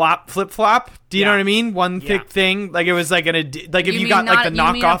 like, flip-flop. Do you know what I mean? One thick thing. Like, it was, like, like, if you got, like, the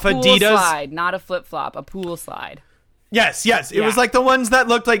knockoff a pool Adidas. slide, not a flip flop, a pool slide. Yes. It Yeah. was, like, the ones that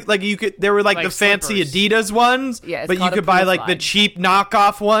looked like you could, they were, like Like the fancy slippers. Adidas ones. Yeah, it's but you called a could buy, pool like, the slide. cheap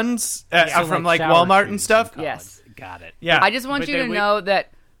knockoff ones from, like, shower Walmart and shoes stuff. in Yes. college. Got it. Yeah. I just want But you then to we- know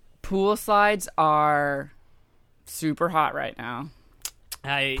that pool slides are super hot right now.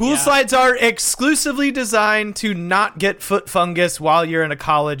 Pool slides are exclusively designed to not get foot fungus while you're in a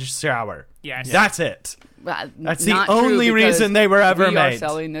college shower. Yes. That's it. That's the only reason they were ever we are made.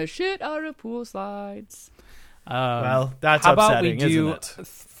 selling the shit out of pool slides. Well, that's how about we upsetting, do isn't it?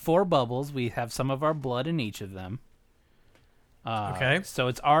 4 bubbles? We have some of our blood in each of them. Okay. So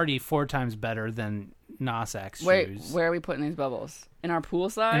it's already 4 times better than Nas X Wait, shoes where are we putting these bubbles? In our pool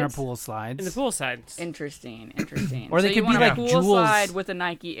slides? in our pool slides. In the pool sides. Interesting. Or they So could you be want like a pool jewels. slide with a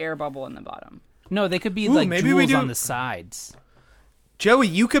Nike air bubble in the bottom. No, they could be Ooh, like maybe we jewels do- on the sides. Joey,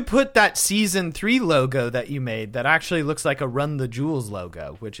 you could put that season 3 logo that you made that actually looks like a Run the Jewels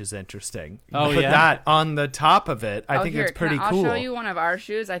logo, which is interesting. You Oh, put yeah? that on the top of it. I think here, it's pretty I'll cool. show you one of our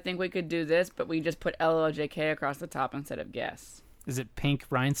shoes. I think we could do this, but we just put LOJK across the top instead of Guess. Is it pink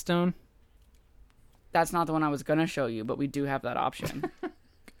rhinestone? That's not the one I was going to show you, but we do have that option.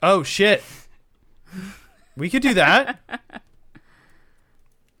 Oh shit. We could do that.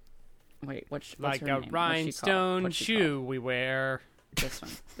 Wait, what's Like her a name? rhinestone shoe we wear. This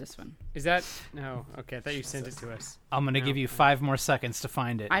one. Is that no? Okay, I thought you sent it to us. I'm gonna give you 5 more seconds to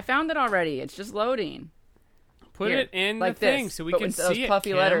find it. I found it already. It's just loading. Put Here, it in like the thing this, so we but can with those see it. puffy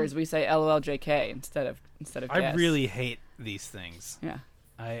Kim. letters, we say LOLJK instead of I guess. really hate these things. Yeah.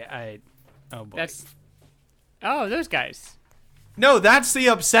 Oh boy. That's. Oh, those guys. No, that's the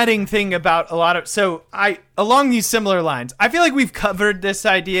upsetting thing about a lot of. So along these similar lines, I feel like we've covered this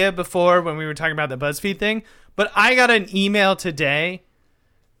idea before when we were talking about the BuzzFeed thing. But I got an email today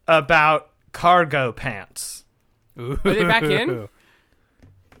about cargo pants. Ooh. Are they back in?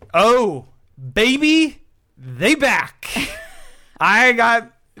 Oh, baby, they back.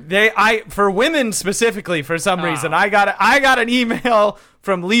 For women specifically, for some reason, I got an email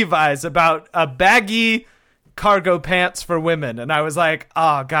from Levi's about a baggy cargo pants for women, and I was like,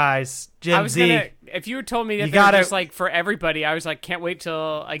 oh, guys, Gen Z. If you had told me that You they're gotta- just like for everybody, I was like, can't wait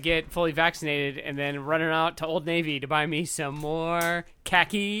till I get fully vaccinated and then running out to Old Navy to buy me some more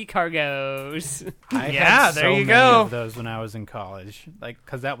khaki cargos. I Yeah, had there so you many go. of those when I was in college, like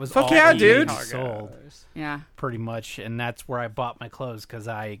because that was Fuck all yeah, we dude. sold Yeah. pretty much, and that's where I bought my clothes because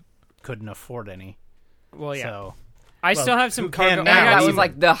I couldn't afford any. Well, yeah, So I still have some who can cargo. now? I And got that some- was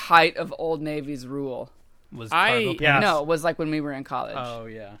like the height of Old Navy's rule. was I- cargo Yeah. pants? Yes. No, it was like when we were in college. Oh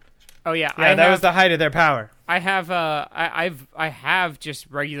yeah. Oh yeah, Yeah, that was the height of their power. I have I have just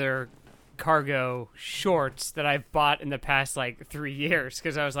regular cargo shorts that I've bought in the past like 3 years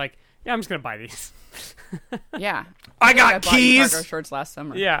because I was like, yeah, I'm just gonna buy these. Yeah. I got bought you keys. cargo shorts last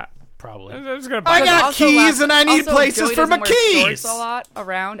summer. Yeah, Probably. I'm just gonna buy I them. got Also keys and I need also, places Joey for my doesn't wear keys. shorts a lot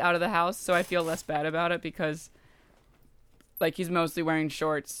around out of the house, so I feel less bad about it because, like, he's mostly wearing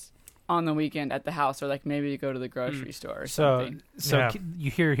shorts on the weekend at the house, or like maybe you go to the grocery store or So, something. Yeah. You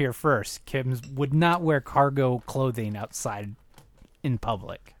hear here first. Kim would not wear cargo clothing outside in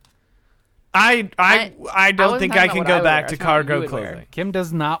public. I don't wasn't think talking I about can what go I would back wear. to I was talking about what cargo you would wear. clothing. Kim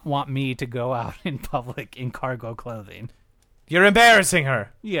does not want me to go out in public in cargo clothing. You're embarrassing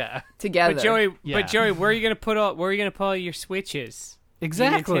her. Yeah, Together. But Joey, Yeah. where are you gonna put all your switches?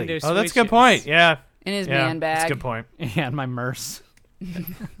 exactly. Nintendo Oh, that's a good Switches. point. Yeah. in his Yeah, man that's a bag. good point. And my merce.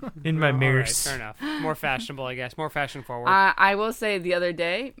 In my All right, mirrors. fair enough. More fashionable, I guess. More fashion forward. I will say the other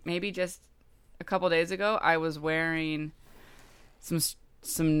day, maybe just a couple days ago, I was wearing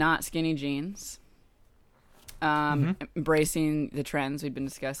some not skinny jeans, embracing the trends we've been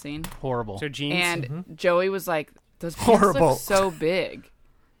discussing. Horrible. so jeans. And Joey was like, "Those pants Horrible. look so big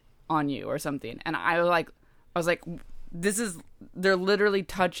on you," or something. And I was like, they're literally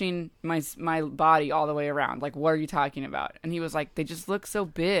touching my body all the way around. Like, what are you talking about? And he was like, "They just look so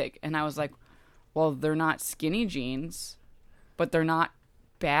big." And I was like, "Well, they're not skinny jeans, but they're not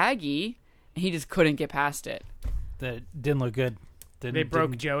baggy." And he just couldn't get past it. That didn't look good. they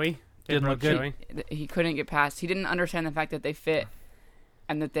broke Joey. They didn't broke look good. Joey. He couldn't get past. He didn't understand the fact that they fit,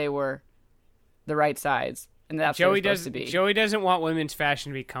 and that they were the right size, and that's what Joey they're supposed to be. Joey doesn't want women's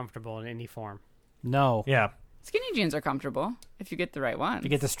fashion to be comfortable in any form. No. Yeah. Skinny jeans are comfortable if you get the right ones. You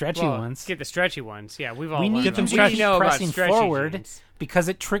get the stretchy Well, ones. Get the stretchy ones. Yeah, we've all We need Get them to stretchy. keep know about pressing stretchy forward jeans. because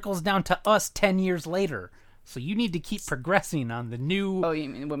it trickles down to us 10 years later. So you need to keep progressing on the new Oh, you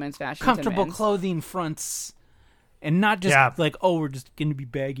mean women's fashion? to comfortable men's? clothing fronts, and not just Yeah. like, oh, we're just going to be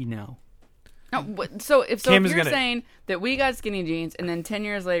baggy now. No, so if Kim is you're gonna- saying that we got skinny jeans and then 10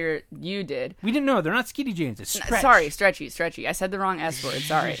 years later you did. We didn't know they're not skinny jeans. It's stretch. Sorry, stretchy. I said the wrong S word.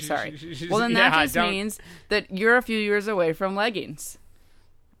 Sorry. Well, then that Yeah, just don't- means that you're a few years away from leggings.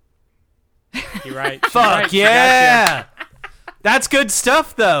 You're right. She's Fuck right. She got yeah. That's good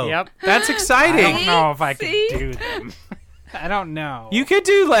stuff, though. Yep. That's I exciting. don't know if I See? could do them. I don't know. You could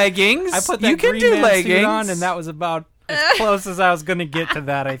do leggings. I put that you can green do man leggings. suit on, and that was about as close as I was going to get to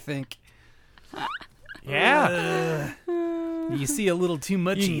that. I think. Yeah. You see a little too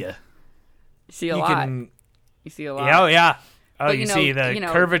much of you. You see a You lot. can. You see a lot. Yeah, oh, yeah. Oh, But, you see the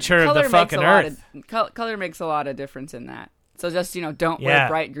curvature of color the makes fucking a lot earth. color makes a lot of difference in that. So just don't Yeah. wear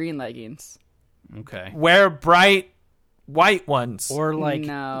bright green leggings. Okay. Wear bright white ones. Or like,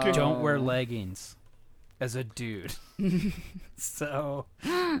 No. don't wear leggings as a dude. So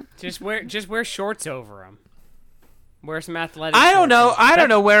Just wear shorts over them. Wear some athletic. I don't shorts know. over- I don't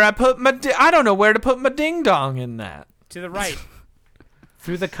know where I put my. I don't know where to put my ding dong in that. to the right.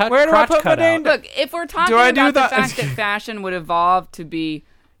 through the cut, Where do I crotch put my cutout. name? Look, if we're talking Do I do about the that? fact that fashion would evolve to be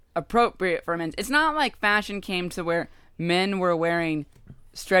appropriate for men, it's not like fashion came to where men were wearing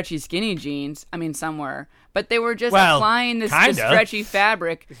stretchy skinny jeans. I mean, some were, but they were just Well, applying this kinda. stretchy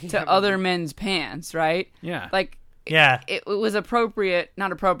fabric to other men's pants, right? Yeah. Like, Yeah. it was appropriate,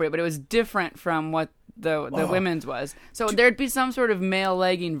 not appropriate, but it was different from what the women's was. So there'd be some sort of male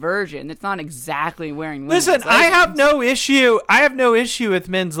legging version. It's not exactly wearing women's Listen, leggings. I have no issue with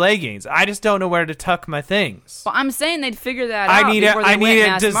men's leggings. I just don't know where to tuck my things. Well, I'm saying they'd figure that I out need before it. they I went need it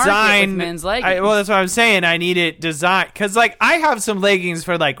mass market with designed. men's leggings. Well, that's what I'm saying. I need it designed because, like, I have some leggings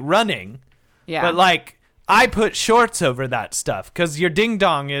for like running, yeah. but like I put shorts over that stuff because your ding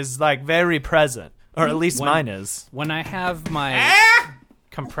dong is like very present, or at least mine is. When I have my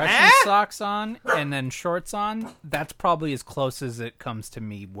compression socks on and then shorts on, that's probably as close as it comes to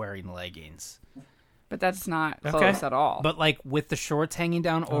me wearing leggings. But that's not Okay. close at all. But like with the shorts hanging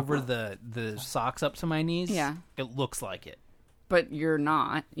down over the socks up to my knees, Yeah. it looks like it. But you're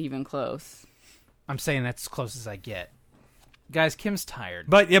not even close. I'm saying that's as close as I get. Guys, Kim's tired.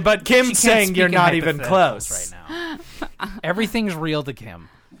 But She Kim's can't saying speak you're in not even hypotheticals close. right now. Everything's real to Kim.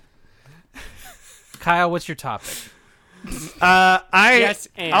 Kyle, what's your topic? I Yes,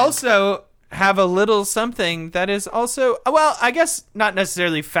 and. also have a little something that is also, well, I guess not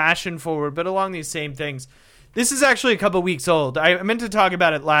necessarily fashion forward, but along these same things. This is actually a couple weeks old. I meant to talk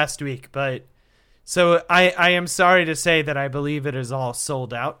about it last week, but so I am sorry to say that I believe it is all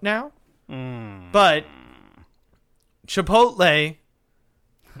sold out now. But Chipotle,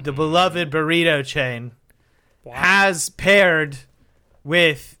 the beloved burrito chain, has paired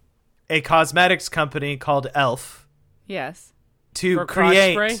with a cosmetics company called Elf Yes. to For crotch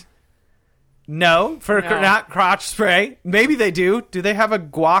create. spray? No, for No. not crotch spray. Maybe they do. Do they have a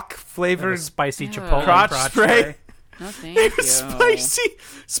guac A flavored spicy Yeah. Chipotle crotch spray? No, thank you.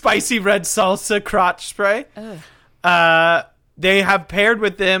 spicy red salsa crotch spray? They have paired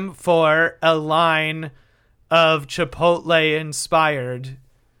with them for a line of Chipotle inspired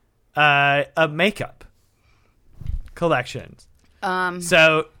makeup collections.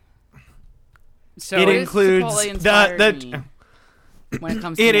 So So it What does includes Chipotle inspired the mean when it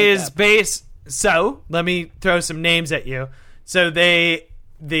comes to it is makeup? base. So let me throw some names at you. So there's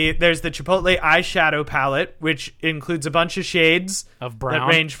the Chipotle eyeshadow palette, which includes a bunch of shades Of brown. that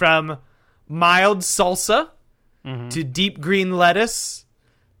range from mild salsa to deep green lettuce.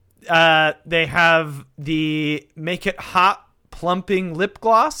 They have the Make It Hot plumping lip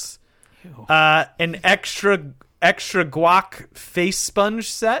gloss, an extra guac face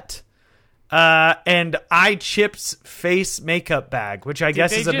sponge set. And iChips face makeup bag, which I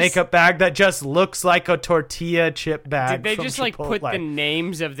guess they is a just- makeup bag that just looks like a tortilla chip bag. Did they from just like put Chipotle. the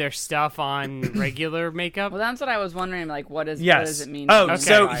names of their stuff on regular makeup? Well, that's what I was wondering. Like, what does Yes. it mean? Oh, to be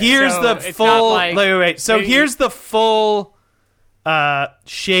so inspired? here's So the it's full. not like wait. So they- here's the full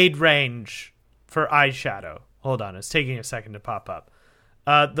shade range for eyeshadow. Hold on, it's taking a second to pop up.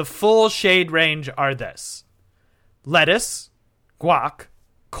 The full shade range are this: lettuce, guac,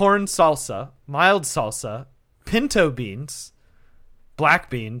 corn salsa, mild salsa, pinto beans, black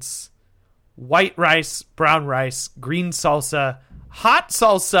beans, white rice, brown rice, green salsa, hot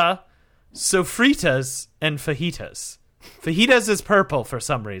salsa, sofritas, and fajitas. Fajitas is purple for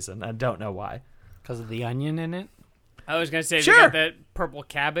some reason. I don't know why. Because of the onion in it? I was gonna say Sure. they got that purple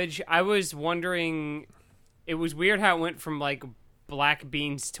cabbage. I was wondering, it was weird how it went from like black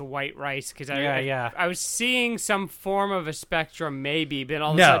beans to white rice because I was seeing some form of a spectrum maybe, but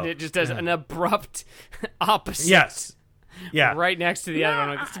all of a No. sudden it just does an abrupt opposite. Yes. Yeah. right next to the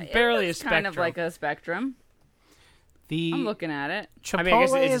other one. It's barely a It's spectrum. kind of like a spectrum. The I'm looking at it. Chipotle I mean, I guess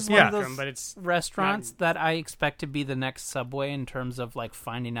it's a is one of spectrum, those but it's restaurants that I expect to be the next Subway in terms of like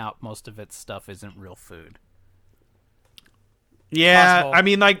finding out most of its stuff isn't real food. Yeah. Possible. I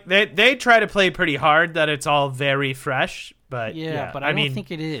mean, like they try to play pretty hard that it's all very fresh, but But I don't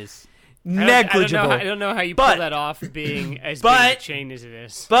think it is. negligible. I don't know how you But- pull that off being as but- big a chain as it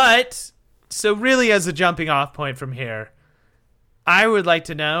is. But so really, as a jumping off point from here, I would like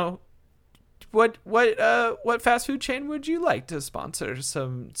to know what fast food chain would you like to sponsor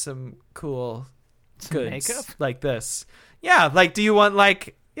some cool goods makeup? like this? Yeah, like do you want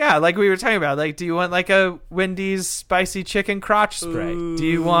like we were talking about, like do you want like a Wendy's spicy chicken crotch spray? Do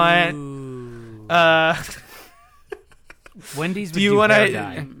you want Wendy's would Do you do wanna- hair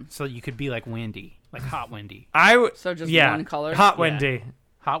dye, so you could be like Wendy, like Hot Wendy. I would So just yeah, one color? hot Yeah. Wendy.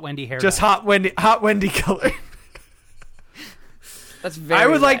 Hot Wendy hair Just dye. hot Wendy color. That's very I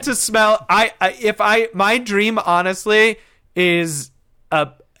would like red. to smell. My dream, honestly, is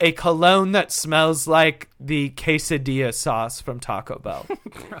a cologne that smells like the quesadilla sauce from Taco Bell.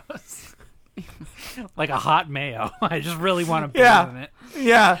 Like a hot mayo. I just really want to put Yeah. in it.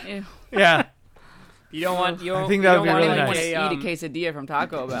 Yeah, Ew. yeah. You don't want. You don't, I think you that don't would be want really like want nice. to eat a quesadilla from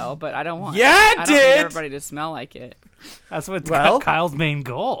Taco Bell, but I don't want. Yeah, I it don't did. need everybody to smell like it. That's what Well- Kyle's main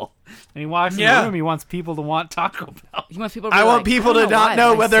goal. And he walks in Yeah. the room, he wants people to want Taco Bell. He wants people. To be I want like, people I don't to not why,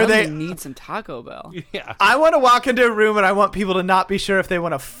 know my whether son they- need some Taco Bell. Yeah. I want to walk into a room and I want people to not be sure if they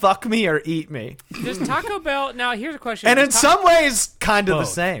want to fuck me or eat me. Does Taco Bell? Now here's a question. And Does in some ways, kind of the Both.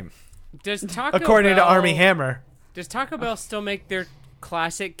 same, does Taco according Bell, to Army Hammer. Does Taco Bell still make their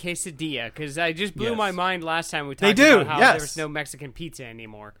classic quesadilla? Because I just blew Yes. my mind last time we talked They do, about how yes. there's no Mexican pizza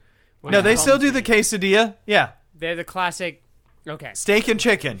anymore. Which No, they bums still do me. the quesadilla. Yeah, They're the classic. Okay. steak and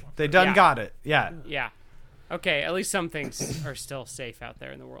chicken. They done Yeah. got it. Yeah. Yeah. Okay. At least some things are still safe out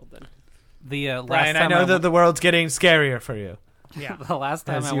there in the world. Then. The last Brian, I time know that the world's getting scarier for you. Yeah. the last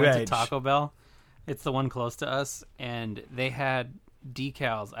time As I you went age. to Taco Bell, it's the one close to us, and they had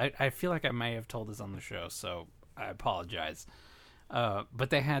decals. I feel like I may have told this on the show, so I apologize. But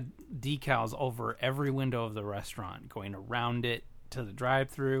they had decals over every window of the restaurant, going around it to the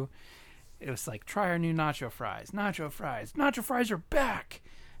drive-thru. It was like, try our new nacho fries. Nacho fries are back,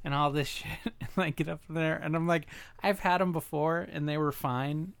 and all this shit. And I get up there, and I'm like, I've had them before, and they were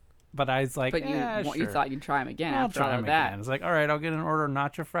fine. But I was like, But you sure. you thought you'd try them again I'll after try all them of that. again. It's like, all right, I'll get an order of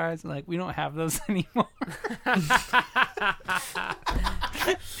nacho fries. And like, we don't have those anymore.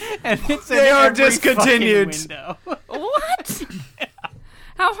 And it's They in are every discontinued. fucking window. What?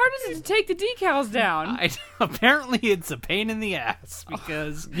 How hard is it to take the decals down? Apparently, it's a pain in the ass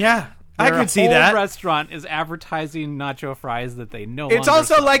because Yeah, I their can see whole that. restaurant is advertising nacho fries that they know. It's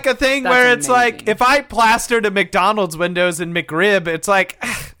also like a thing That's where it's like, amazing. if I plastered a McDonald's windows in McRib, it's like,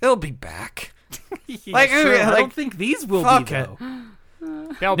 it'll be back. like, sure, I like, don't think these will fuck be it. though.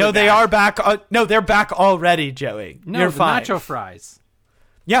 They'll be No, they back. are back. No, they're back already, Joey. No, You're the fine. nacho fries.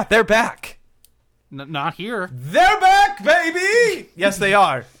 Yeah, they're back. Not here. They're back, baby. Yes, they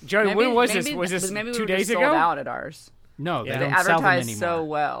are. Joey, when was this? maybe- Was this maybe we 2 were days just ago? sold out at ours. No, Yeah. they They don't sell them advertise anymore. so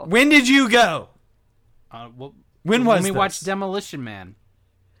well. When did you go? Well, When was we this? watched Demolition Man.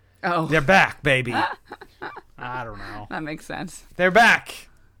 Oh, They're back, baby. I don't know. that makes sense. They're back.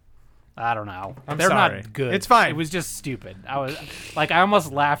 I don't know. I'm They're sorry. not good. It's fine. It was just stupid. I was like, I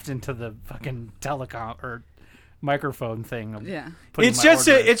almost laughed into the fucking telecom or microphone thing. Of Yeah. putting It's my just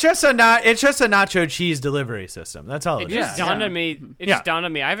order in. it's just a nacho cheese delivery system. That's all It it is. just dawned on me. It Yeah. just dawned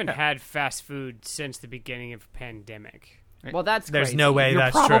on me. I haven't had fast food since the beginning of the pandemic. Well, that's There's crazy. no way You're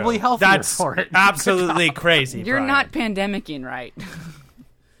that's probably true. healthier That's for it. absolutely crazy. You're Brian. not pandemicing right. Yeah,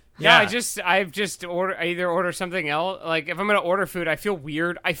 Yeah. I've just I either order something else. Like if I'm gonna order food, I feel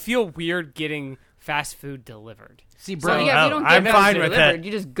weird. I feel weird getting fast food delivered. See, So bro, yeah, if you don't get I'm fast fine food with delivered, it.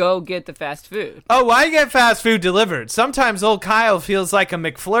 you just go get the fast food. Oh, why get fast food delivered? Sometimes old Kyle feels like a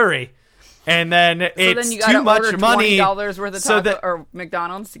McFlurry, and then So it's then you gotta too much order money. $20 worth of so taco that- or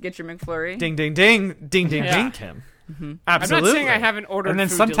McDonald's to get your McFlurry. Ding, ding, ding, ding, ding, Yeah. ding, Tim. Mm-hmm. I'm Absolutely. not saying I haven't ordered. and then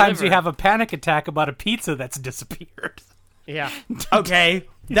food sometimes you delivered. have a panic attack about a pizza that's disappeared. Yeah. Okay,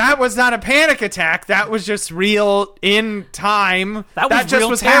 that was not a panic attack. That was just real in time. That was just real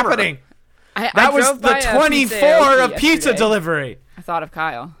was terror. happening. I That was drove the by a 24 Pizza of pizza yesterday. delivery. I thought of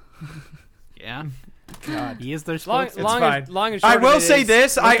Kyle. Yeah. God, he is their Long, spokesman. long, fine. as, long and short I of will it say is,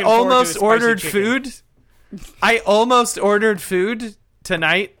 this: I looking forward to a almost spicy ordered chicken. food. I almost ordered food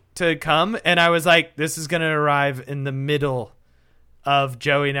tonight to come, and I was like, "This is going to arrive in the middle of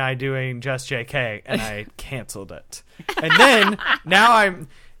Joey and I doing Just JK," and I canceled it. And then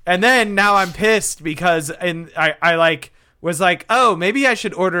now I'm pissed because I like was like, "Oh, maybe I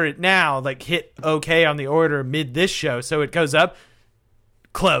should order it now." Like hit OK on the order mid this show, so it goes up.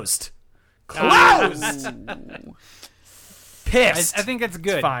 Closed. Pissed. I think it's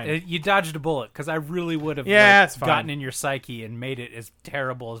good. fine. You dodged a bullet because I really would have Yeah, it's fine. gotten in your psyche and made it as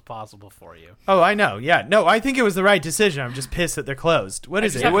terrible as possible for you. Oh, I know. Yeah. No, I think it was the right decision. I'm just pissed that they're closed. What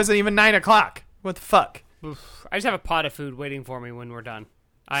is it? just It have- wasn't even 9:00. What the fuck? I just have a pot of food waiting for me when we're done.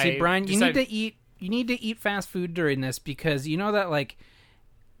 See, Brian, you need decided- to eat. You need to eat fast food during this because you know that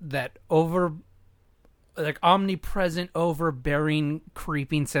that omnipresent, overbearing,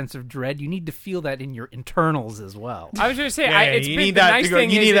 creeping sense of dread. You need to feel that in your internals as well. I was going to say, Yeah, it's you been, need the that nice to go- thing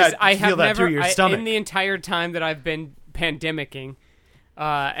you is, need that is to I feel have that never, through your stomach. in the entire time that I've been pandemicking,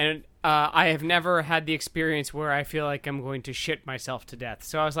 I have never had the experience where I feel like I'm going to shit myself to death.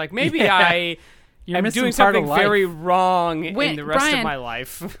 So I was like, maybe Yeah. You're I'm missing doing part of something life. very wrong in Wait, the rest of Brian, my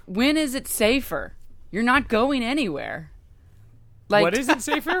life. When is it safer? You're not going anywhere. Like, What is it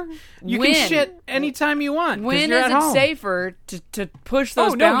safer? You when? can shit anytime you want. 'cause When you're is at it home. safer to push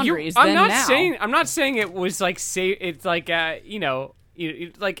those boundaries I'm than not now? saying. I'm not saying it was like say. It's like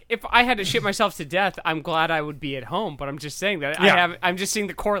like if I had to shit myself to death, I'm glad I would be at home. But I'm just saying that Yeah. I'm just seeing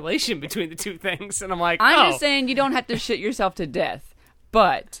the correlation between the two things, and I'm like, I'm oh. just saying you don't have to shit yourself to death,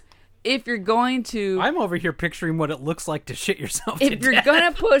 but if you're going to, I'm over here picturing what it looks like to shit yourself to if you're death.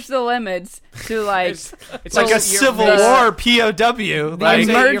 gonna push the limits to like, It's like So a Civil the- War POW. Like,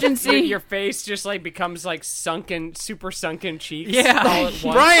 emer- Emergency. Your face just like becomes like super sunken cheeks. Yeah. all at once.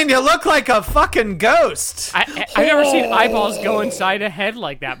 Brian, you look like a fucking ghost. I've never seen eyeballs go inside a head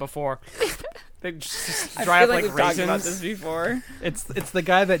like that before. They just I dry feel up like like we've talked about raisins. this before. It's the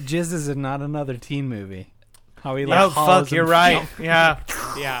guy that jizzes in Not Another Teen Movie. How he Oh, hollows fuck, you're himself. right. Yeah.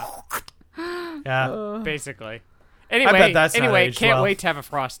 Yeah, Yeah. basically. Anyway, bet that's not aged can't well. wait to have a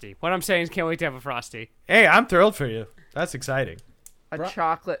Frosty. What I'm saying is can't wait to have a Frosty. Hey, I'm thrilled for you. That's exciting. A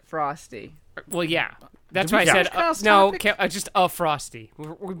chocolate frosty. Well, yeah. That's Did why we I said finish Kyle's no. topic? Just a Frosty.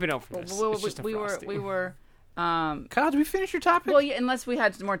 We've been over this. It's just a We Frosty. were. Kyle, did we finish your topic? Well, yeah, unless we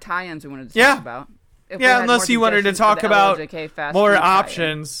had some more tie-ins we wanted to Yeah. talk about. If we Yeah, had unless more you wanted to suggestions for talk the about LLJK fast more food tie-in.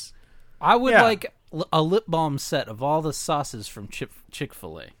 options. I would Yeah. like a lip balm set of all the sauces from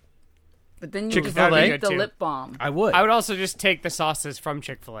Chick-fil-A. But then you Chick-fil-A? would eat Good the too. lip balm. I would. I would also just take the sauces from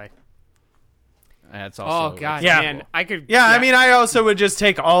Chick-fil-A. That's Oh also god, Yeah. man, I could. Yeah, I mean, I also would just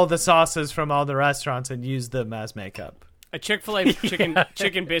take all the sauces from all the restaurants and use them as makeup. a Chick-fil-A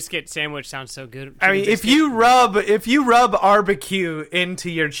chicken biscuit sandwich sounds so good. I mean, if you rub barbecue into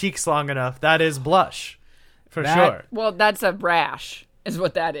your cheeks long enough, that is blush, for That- sure. Well, that's a rash, is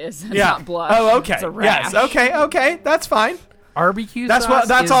what that is. It's Yeah. not blush. Oh, okay. It's a rash. Yes. Okay. That's fine. Barbecue That's sauce what.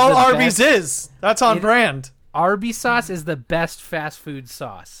 That's is all the Arby's best. is. That's on It- brand. Arby's sauce is the best fast food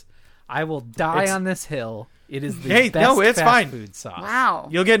sauce. I will die It's- on this hill. It is the Hey, best no, it's fast fine. food sauce. Wow.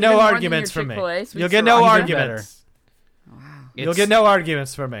 You'll get Even no more than arguments your from me. Chick-fil-A sweet You'll get no Sriracha? arguments. You'll It's- get no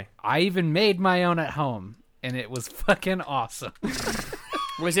arguments from me. I even made my own at home, and it was fucking awesome.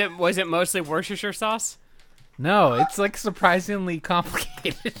 was it mostly Worcestershire sauce? No, it's like surprisingly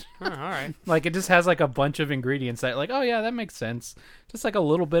complicated. Oh, all right. Like it just has like a bunch of ingredients that like, oh yeah, that makes sense. Just like a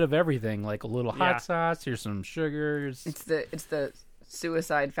little bit of everything, like a little hot Yeah. sauce, here's some sugars. It's the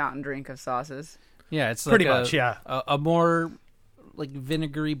suicide fountain drink of sauces. Yeah, it's Pretty like much, yeah. a more like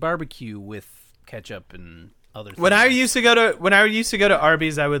vinegary barbecue with ketchup and other things. When I used to go to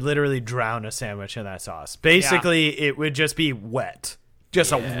Arby's, I would literally drown a sandwich in that sauce. Basically, it would just be wet.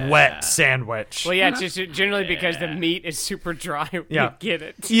 Just a wet sandwich. Well, yeah, it's just generally because the meat is super dry. Yeah. You get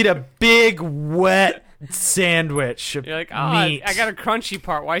it. Eat a big wet sandwich of You're like, oh, meat. I got a crunchy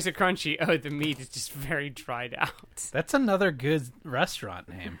part. Why is it crunchy? Oh, the meat is just very dried out. That's another good restaurant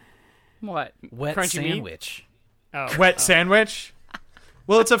name. What? Wet Crunchy meat? sandwich. Oh, Wet sandwich?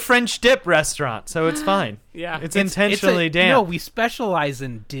 Well, it's a French dip restaurant, so it's fine. yeah. It's intentionally damp. No, we specialize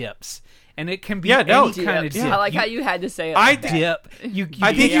in dips, and it can be Yeah, no, any kind of Dips. dip. I like how you had to say it. I like that. dip. You I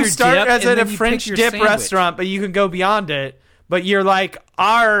think get you your start dip, as and at a then you pick French your dip sandwich. restaurant, but you can go beyond it. But you're like,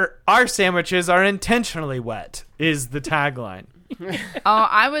 our sandwiches are intentionally wet, is the tagline. Oh,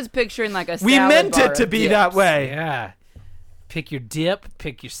 I was picturing like a We salad meant bar it to of be dips. that way. Yeah. Pick your dip,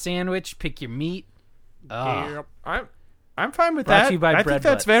 pick your sandwich, pick your meat. Oh. Yep. I'm fine with Brought that. to you by I Bread think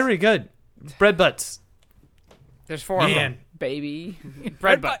that's Butts. very good. Bread butts. There's four of them. Man. Baby.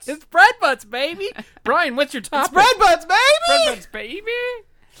 Bread butts. It's bread butts, baby. Brian, what's your topic? Bread butts, baby! Bread butts, baby.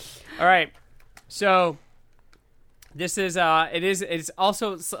 All right. So this is it's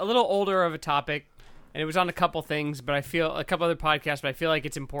also a little older of a topic, and it was on a couple things, but I feel a couple other podcasts, but I feel like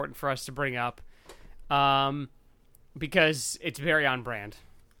it's important for us to bring up, because it's very on brand.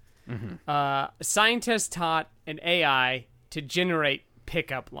 Scientists taught an AI to generate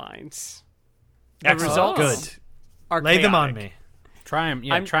pickup lines. The Excellent. results Good. are Lay them on chaotic. me. Try them.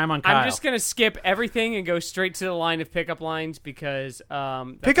 Yeah, try them on Kyle. I'm just gonna skip everything and go straight to the line of pickup lines because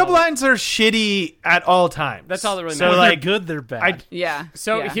that's Pickup all- lines are shitty at all times. That's all that really so matters. They're like, good, they're bad. Yeah.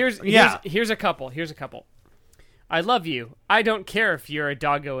 So yeah. here's a couple. Here's a couple. I love you. I don't care if you're a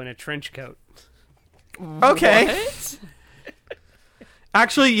doggo in a trench coat. okay.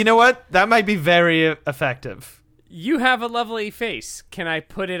 Actually, you know what? That might be very effective. You have a lovely face. Can I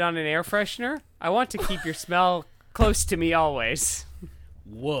put it on an air freshener? I want to keep your smell close to me always.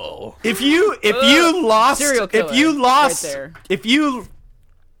 Whoa. If you lost Serial killer if you lost right there.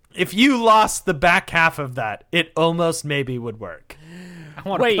 if you lost the back half of that, it almost maybe would work. I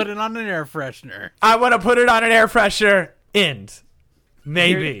want to Wait. put it on an air freshener. I want to put it on an air freshener. End.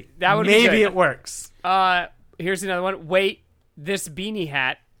 Maybe. Here- that would be maybe good. it works. Here's another one. Wait, this beanie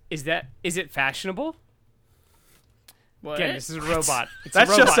hat is it fashionable? What? Again, this is a robot. It's That's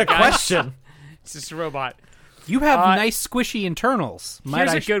a robot, just a guys. question. It's just a robot. You have Uh, nice squishy internals. Might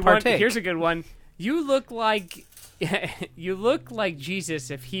Here's I a good partake? one. Here's a good one. You look like You look like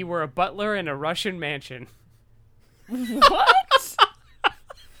Jesus if he were a butler in a Russian mansion. What?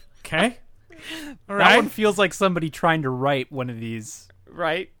 Okay. All That right. one feels like somebody trying to write one of these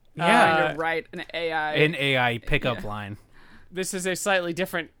Right? Trying to write an AI. an AI pickup line. This is a slightly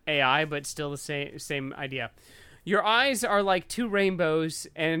different AI, but still the same idea. Your eyes are like two rainbows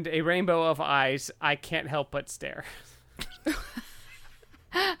and a rainbow of eyes. I can't help but stare.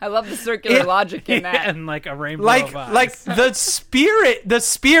 I love the circular logic in that. And like a rainbow like of eyes. like the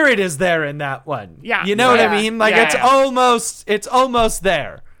spirit is there in that one. Yeah. You know what I Yeah. mean? Like Yeah, it's yeah. almost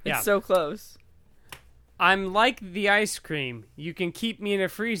there. Yeah. It's so close. I'm like the ice cream. You can keep me in a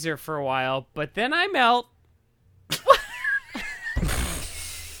freezer for a while, but then I melt.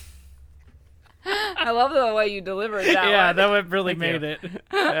 I love the way you delivered that yeah, one. that one really Thank made it.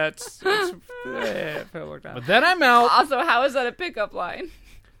 That's it worked out. But then I'm out. Also, how is that a pickup line?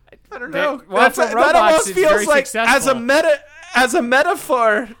 I don't They- know. well, for that robots, almost it's feels very like successful. as a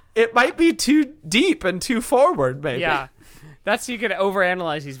metaphor, it might be too deep and too forward. Maybe. Yeah. That's you can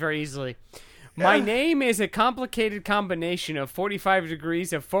overanalyze these very easily. My name is a complicated combination of 45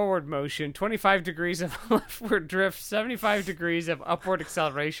 degrees of forward motion, 25 degrees of leftward drift, 75 degrees of upward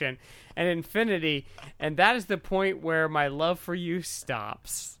acceleration, and infinity, and that is the point where my love for you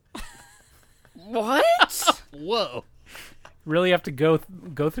stops. What? Whoa. Really have to go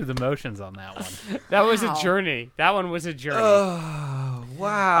through the motions on that one. That was a Wow. journey. That one was a journey. Oh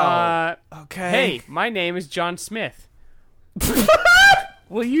wow. Okay. Hey, my name is John Smith.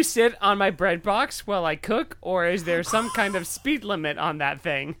 Will you sit on my bread box while I cook, or is there some kind of speed limit on that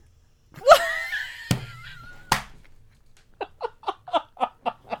thing?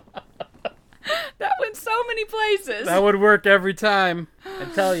 That went so many places. That would work every time. I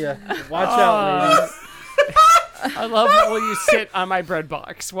tell you. Watch out, ladies. I love will you sit on my bread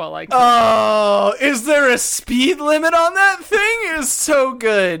box while I cook. Oh, is there a speed limit on that thing? It is so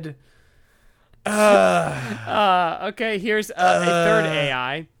good. Okay, here's a third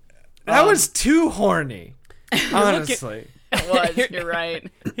AI. That was too horny. Honestly. It was. You're right.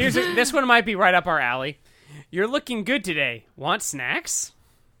 This one might be right up our alley. You're looking good today. Want snacks?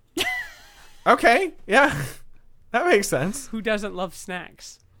 Okay. Yeah. That makes sense. Who doesn't love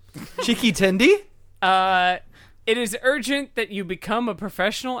snacks? Cheeky Tindy? It is urgent that you become a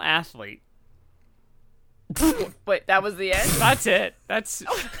professional athlete. Wait, that was the end? That's it. That's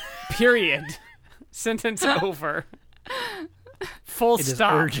period. Sentence over. Full It is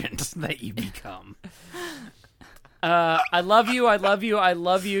stop. urgent that you become. I love you, I love you, I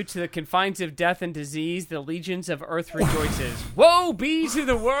love you. To the confines of death and disease, the legions of earth rejoices. Woe be to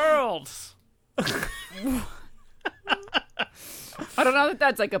the world! I don't know that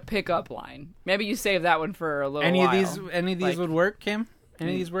that's like a pickup line. Maybe you save that one for a little Any while. of these Like- would work, Kim?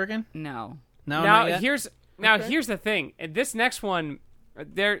 Any of these working? No. No, Now not yet? here's the thing. This next one,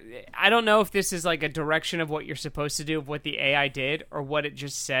 I don't know if this is like a direction of what you're supposed to do, of what the AI did, or what it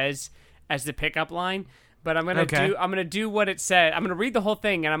just says as the pickup line. But I'm gonna do what it said. I'm gonna read the whole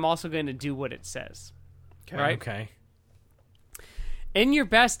thing, and I'm also going to do what it says. Right? Okay. In your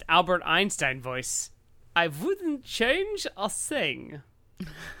best Albert Einstein voice, I wouldn't change a thing.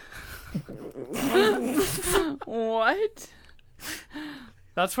 What?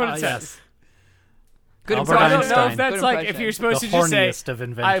 That's what it says. Yes. Good Albert So I impression. don't know Einstein. if that's Good like if impression. you're supposed The to just say horniest of I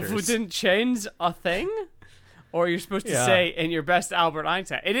inventors. wouldn't change a thing, or you're supposed to Yeah. say in your best Albert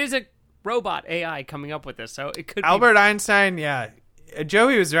Einstein. It is a robot AI coming up with this, so it could Albert Einstein, yeah.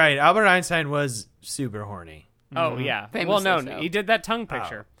 Joey was right. Albert Einstein was super horny. be. Oh yeah, Famously well known. so. He did that tongue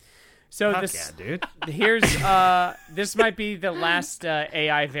picture. So Fuck this yeah, dude. here's this might be the last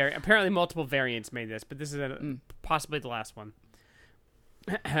AI variant. Apparently, multiple variants made this, but this is possibly the last one.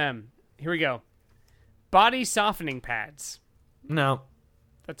 Here we go. Body softening pads. No.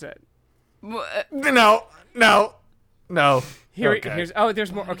 That's it. No. Okay. Here's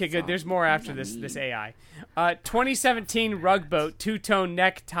there's more. Okay, good. There's more after this AI. 2017 rug boat 2-tone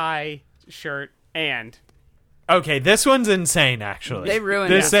necktie shirt and Okay, this one's insane. Actually, They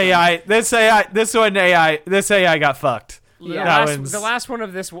ruined this it. AI. This AI got fucked. Yeah. That one's- the last one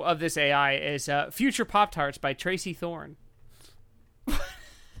of this AI is Future Pop Tarts by Tracy Thorn.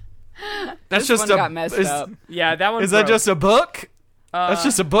 That's This just one a. got messed is, up. Yeah, that one. is that just a book? That's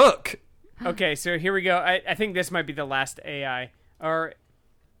just a book. Okay? So here we go. I think this might be the last AI. Or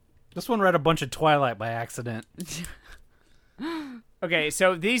This one read a bunch of Twilight by accident. okay,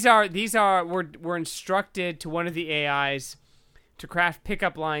 so these are we're instructed to one of the AIs to craft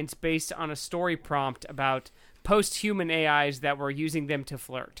pickup lines based on a story prompt about post-human AIs that were using them to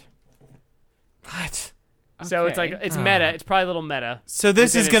flirt. What? So it's like Okay. it's meta. It's probably a little meta. So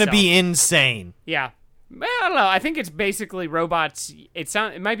this Within is going to itself. be insane. Yeah. Well, I don't know. I think it's basically robots.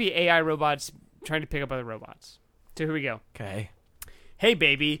 It might be AI robots trying to pick up other robots. So here we go. Okay. Hey,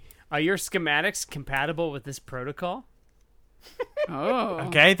 baby, are your schematics compatible with this protocol? Oh.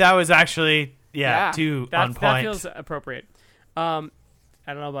 Okay, that was actually Yeah. too That, on that point. feels appropriate. I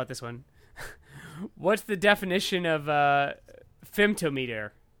don't know about this one. What's the definition of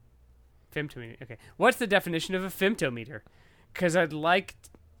femtometer? Femtometer. Okay. What's the definition of a femtometer? Because I'd like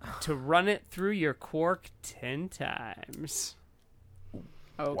to run it through your quark 10 times.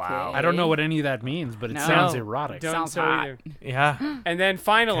 Okay. Wow. I don't know what any of that means, but it No. sounds erotic. Don't Sounds so hot. either. Yeah. And then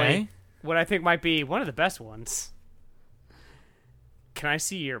finally, Okay. what I think might be one of the best ones. Can I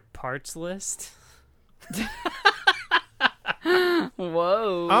see your parts list?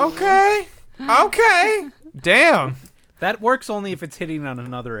 Whoa. Okay. Okay. Damn. That works only if it's hitting on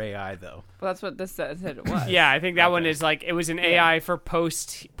another AI, though. Well, that's what this said it was. Yeah, I think that one is like it was an AI for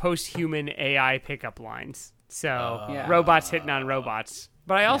post-human AI pickup lines. So Yeah. robots hitting on robots.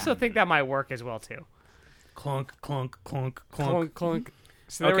 But I also think that might work as well too. Clunk, clunk, clunk, clunk. Clunk, clunk.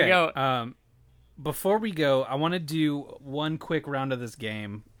 So there Okay, we go. Before we go, I want to do one quick round of this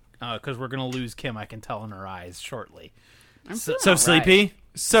game because we're going to lose Kim, I can tell in her eyes shortly. I'm So feeling all right. sleepy.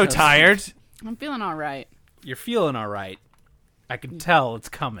 So tired. I'm feeling all right. You're feeling all right. I can tell it's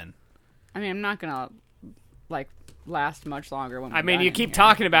coming. I mean, I'm not gonna last much longer. When I mean, you keep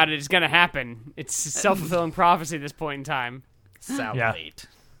talking about it; it's gonna happen. It's a self-fulfilling prophecy at this point in time. Salivate.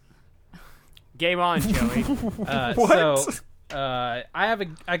 Game on, Joey.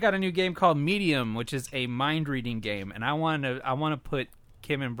 I got a new game called Medium, which is a mind reading game, and I want to put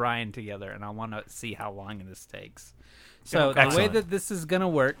Kim and Brian together, and I want to see how long this takes. So the way Excellent. that this is gonna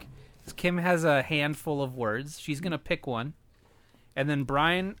work is Kim has a handful of words. She's gonna pick one, and then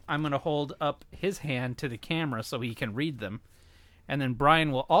Brian, I'm gonna hold up his hand to the camera so he can read them, and then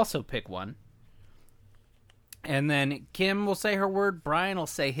Brian will also pick one, and then Kim will say her word, Brian will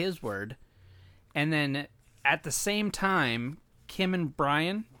say his word, and then at the same time, Kim and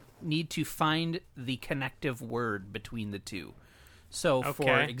Brian need to find the connective word between the two. So, for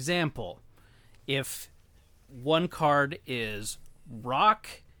Okay. example, if one card is rock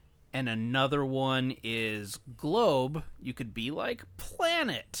and another one is globe, you could be like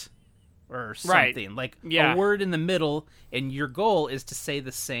planet or Right. something. Like Yeah. a word in the middle, and your goal is to say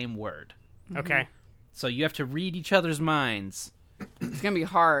the same word. Okay. So you have to read each other's minds. It's gonna be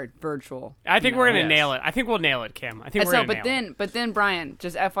hard virtual. I think we're gonna Yes. nail it. I think we'll nail it, Kim. I think And we're so, gonna nail it. but then Brian,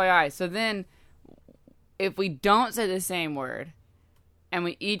 just FYI. So then, if we don't say the same word, and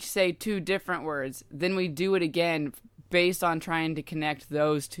we each say two different words, then we do it again based on trying to connect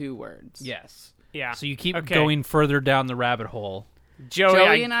those two words. Yes. Yeah. So you keep Okay. going further down the rabbit hole.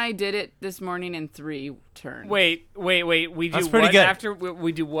 Joey, and I did it this morning in 3 turns. Wait. We do That's pretty what good. after?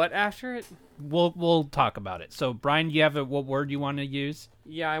 We do what after it? We'll talk about it. So Brian, you have what word you want to use?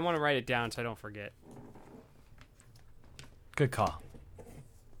 Yeah, I want to write it down so I don't forget. Good call.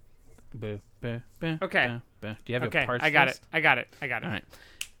 Okay. Do you have Okay, a parts I got list? it. I got it. All right.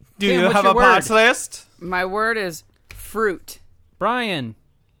 Do Kim, you what's have your a parts word? list? My word is fruit. Brian.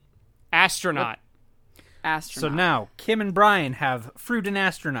 Astronaut. Astronaut. So now Kim and Brian have fruit and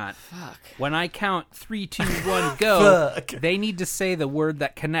astronaut. Fuck. When I count 3, 2, 1, go, Fuck. they need to say the word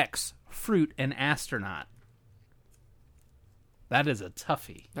that connects fruit and astronaut. That is a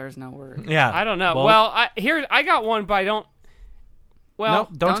toughie. There's no word. Yeah. I don't know. Well- Well, I got one, but I don't. Well,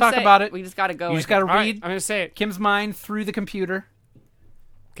 Nope, don't talk say about it. We just gotta go. You with just got to it. all right, read I'm gonna say it. Kim's mind through the computer.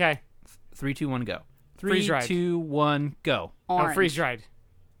 Okay. 3, 2, 1, go. 3, Freeze dried. 2, 1, go. Orange. Oh, freeze dried.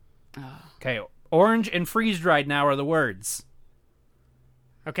 Okay, orange and freeze dried now are the words.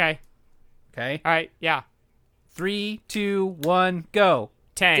 Okay. Okay, All right. Yeah. 3, 2, 1, go.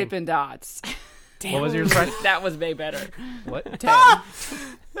 Tang. Dippin' Dots. What was yours? Brian? That was way better. What? Ten.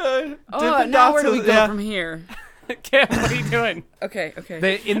 Oh, now where do we go from here? Kim, what are you doing? Okay.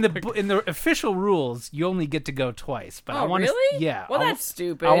 Okay. In the official rules, you only get to go twice. But I Oh, want really? to. Yeah. Well, I that's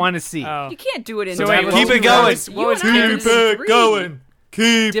stupid. I want to see. Oh. You can't do it in So two. wait, Keep it going. What was You and I Kim's? did it in 3.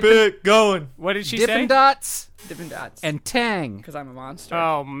 Keep Dippin'- it going. What did she Dippin' say? Dots Dippin' Dots. and Tang. Because I'm a monster.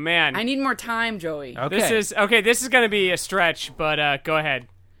 Oh man. I need more time, Joey. Okay. This is gonna be a stretch, but go ahead.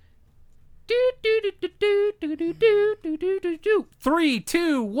 3,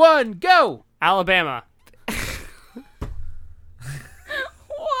 2, 1, go. Alabama.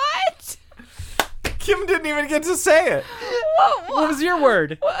 What? Kim didn't even get to say it. What was your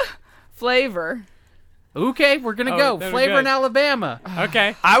word? Flavor. Okay, we're gonna Oh, go. then we're Flavor good. in Alabama.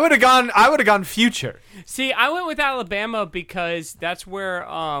 Okay. I would have gone future. See, I went with Alabama because that's where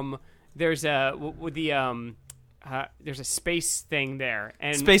there's a with the there's a space thing there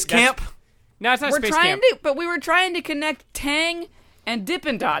and Space that's- camp. No, it's not We're Space trying Camp. to, but we were trying to connect Tang and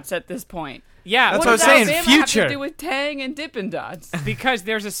Dippin' Dots at this point. Yeah, That's What what does I'm saying, Alabama have future. to do with Tang and Dippin' Dots? because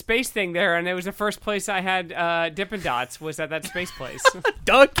there's a space thing there, and it was the first place I had Dippin' Dots was at that space place.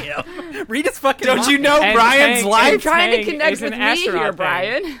 Doug Hill. Read his fucking Don't you know And Brian's Tang- life? You're trying to Tang connect is an with me here, astronaut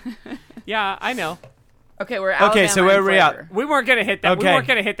thing. Brian. Yeah, I know. Okay, we're Okay, Alabama so where and are we at? flavor. We weren't gonna hit that. We Okay. weren't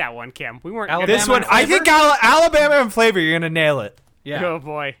gonna hit that one, Kim. We weren't. Alabama This one, and I think Alabama and flavor. You're gonna nail it. Yeah. Oh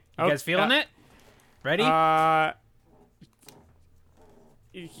boy. You guys feeling it? Ready? I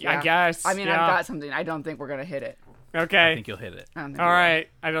guess. I mean, yeah. I've got something. I don't think we're gonna hit it. Okay. I think you'll hit it. I don't think All we will. right.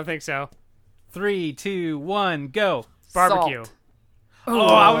 I don't think so. 3, 2, 1, go. Barbecue. Salt. Oh,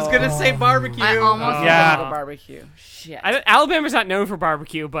 I was gonna say barbecue. I almost Yeah. said barbecue. Shit. Alabama's not known for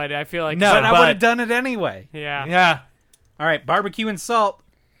barbecue, but I feel like No. But I but- would have done it anyway. Yeah. Yeah. All right, barbecue and salt.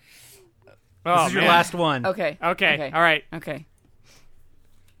 Oh, This is your man. last one. Okay. Okay. All right. Okay.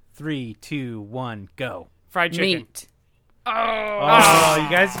 3, 2, 1, go. Fried chicken. Meat. Oh,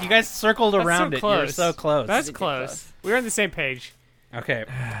 you guys circled That's around so it. close. You're so close. That's Did get close. close. We were on the same page. Okay.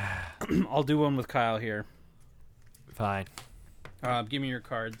 I'll do one with Kyle here. Fine. Give me your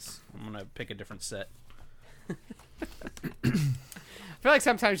cards. I'm gonna pick a different set. I feel like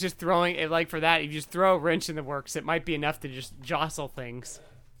sometimes just throwing it, like for that, you just throw a wrench in the works. It might be enough to just jostle things.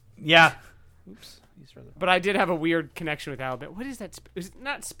 Yeah. Oops. These are the... But I did have a weird connection with Alabama. What is that? It was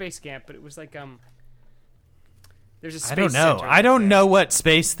not Space Camp, but it was like There's a space I don't know. center I don't there. know what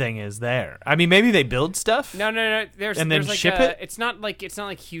space thing is there. I mean, maybe they build stuff. No. There's And then there's like ship a, it? It's not like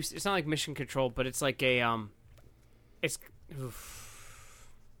Houston. It's not like Mission Control, but it's like a It's. Oof.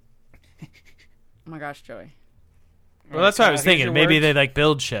 Oh my gosh, Joey. Well, that's what I was Here's thinking. your Maybe words. they like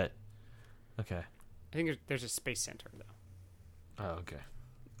build shit. Okay. I think there's a space center though. Oh, okay.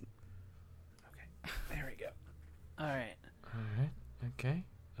 There we go. All right. All right. Okay.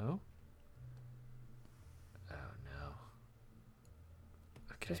 Oh. Oh no.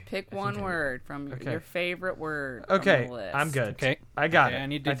 Okay. Just pick I one think I- word from Okay. your favorite word. Okay, From the list. I'm good. Okay. I got Okay, it. I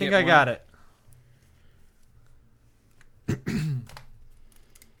need to think get I got one. it.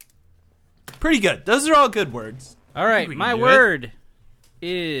 Pretty good. Those are all good words. All right. we can My do it. word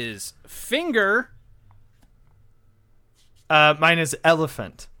is finger. Mine is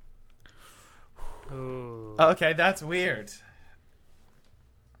elephant. Ooh. Okay, that's weird.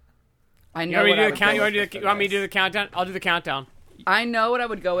 I You know want me what to I do the would count? go You want, with to do for the, you want me to this. do the countdown? I'll do the countdown. I know what I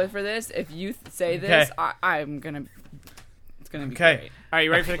would go with for this. If you say this, Okay. I'm gonna. It's gonna be Okay. great. All right,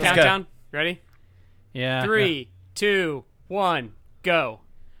 you ready for the Let's go. countdown? Ready? Yeah. 3, 2, 1, go.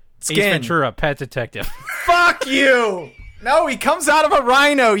 Ace Skin. Ventura, Pet Detective. Fuck you. No, he comes out of a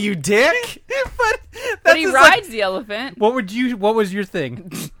rhino, you dick. But he rides the elephant. What was your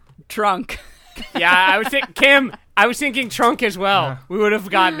thing? Trunk. Yeah, I was thinking Kim. I was thinking trunk as well. We would have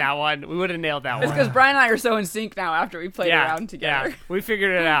gotten that one. We would have nailed that It's one. because Brian and I are so in sync now after we played around together. Yeah, we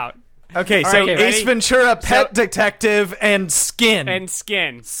figured it out. Okay, All so right, Ace ready? Ventura, Pet Detective, and Skin. And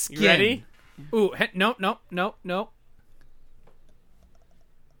skin. You ready? Ooh, no.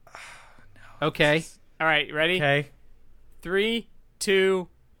 Okay. All right, you ready? okay. 3, 2,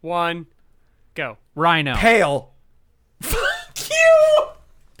 1, go. Rhino. Pale. Fuck you.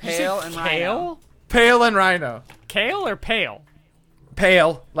 Pale and Rhino. Kale? Pale and rhino. Kale or pale?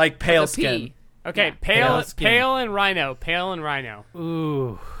 Pale, like pale With a P. skin. Okay, Yeah. pale, Pale skin. pale and rhino. Pale and rhino.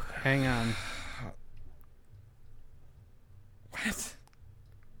 Ooh, hang on. What?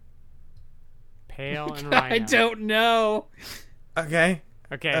 Pale and rhino. I don't know. Okay.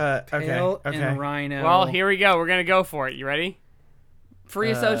 Okay. Okay. Pale Okay. and Rhino. well, here we go. We're gonna go for it. You ready?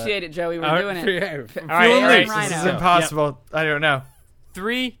 Free associated, Joey. We're doing it. All right, Pale all right. and Rhino. This is impossible. I don't know.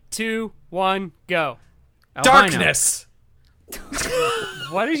 3, 2, 1, go. Albino. Darkness.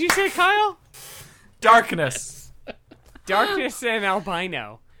 What did you say, Kyle? Darkness. Darkness and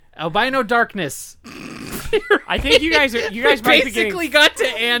albino. Albino darkness. I think you guys might be getting. Basically got to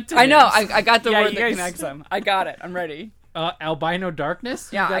antonyms. I know. I got the Yeah, word you that guys- connects them. I got it. I'm ready. Albino darkness?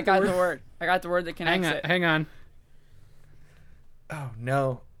 You Yeah, I got the word? word. I got the word that connects Hang on. it. Hang on. Oh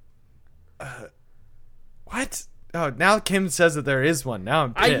no. What? Oh, now Kim says that there is one. Now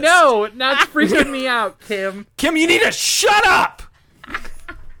I'm pissed. I know. Now it's freaking me out, Kim. Kim, you need to shut up.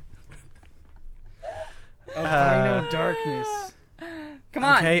 Albino darkness. Come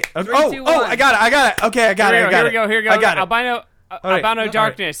on. Okay. Three, Oh, two, oh, one. I got it. Okay, I got it. Here we go. Here we go. I got it. Albino, right, albino all right.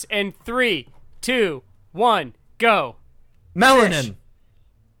 darkness. In 3, 2, 1, go. Melanin.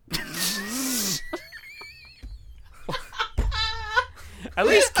 At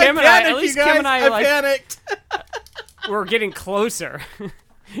least Kim and I. At least Kim and I like panicked. we're getting closer.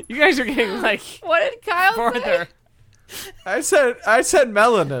 You guys are getting like What did Kyle say? farther. I said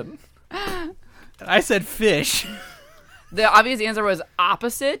melanin. I said fish. The obvious answer was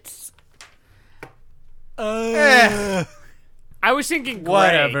opposites. Eh. I was thinking gray.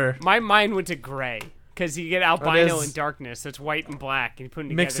 Whatever. My mind went to gray because you get albino is- and darkness. So it's white and black, and you put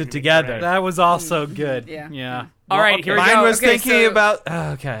them Mix together it to make together. gray. That was also good. Yeah. Yeah. All right, here we Mine go. was Okay, thinking so- about.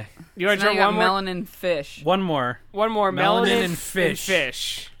 Okay. You want to Now you try got one more? melanin fish. One more. One more. Melanin Melanin and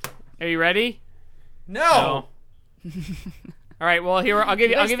fish. Are you ready? No. All right. Well, here I'll give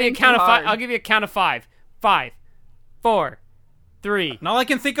you. You I'll guys give you a think count too of five. hard. I'll give you a count of five. 5, 4, 3, And all I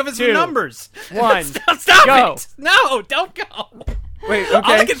can think of is 2, the numbers. 1. Stop Go. it! No, don't go. Wait. All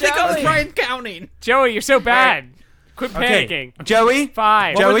I Okay. can think of is Joey. Brian counting. Joey, you're so bad. Quit Okay. panicking. Joey.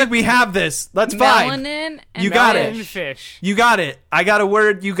 5. Joey, we have this. Let's find. Melanin and You got Melanin it. and fish. You got it. I got a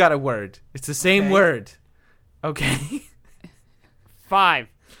word. You got a word. It's the same Okay. word. Okay. 5,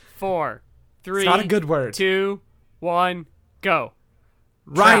 4, 3. It's not a good word. 2, 1. Go.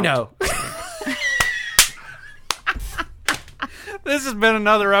 Rhino. This has been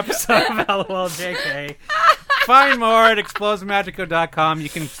another episode of LOLJK. Find more at explosemagico.com. You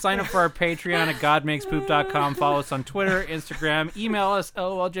can sign up for our Patreon at godmakespoop.com. Follow us on Twitter, Instagram. Email us,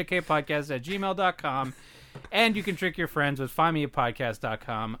 loljkpodcast@gmail.com. And you can trick your friends with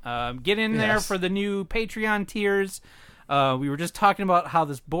findmeapodcast.com. Get in there Yes. for the new Patreon tiers. We were just talking about how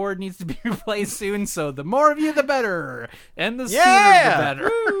this board needs to be replaced soon, so the more of you, the better. And the sooner,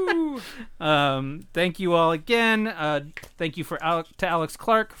 the better. Thank you all again. Thank you to Alex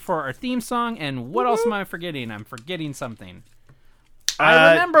Clark for our theme song. And what else am I forgetting? I'm forgetting something.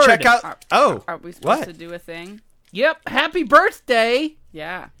 I remembered. Check out. Oh. Are we supposed What? to do a thing? Yep. Happy birthday.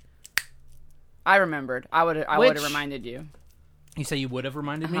 Yeah. I remembered. I would have Which- reminded you You say you would have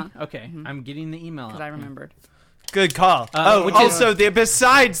reminded me? Uh-huh. Okay. I'm getting the email because up. I remembered. Good call. which is- also,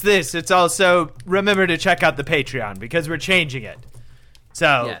 besides this, it's also remember to check out the Patreon because we're changing it.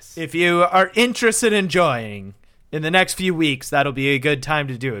 So, Yes. if you are interested in joining in the next few weeks, that'll be a good time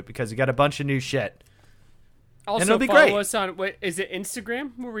to do it because we got a bunch of new shit. Also, it'll be follow great. us on. What is it?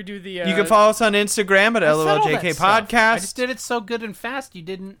 Instagram where we do the. You can follow us on Instagram at I said all that LOLJK stuff. Podcast. I just did it so good and fast you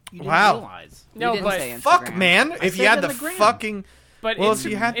didn't Wow. realize. No, You didn't but say Fuck, Instagram. man. If you said had it the in the gram. fucking... but Well, if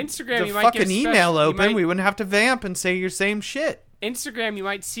you had Instagram, the you might fucking get email you open, might- we wouldn't have to vamp and say your same shit. Instagram, you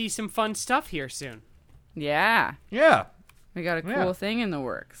might see some fun stuff here soon. Yeah. Yeah. We got a cool Yeah. thing in the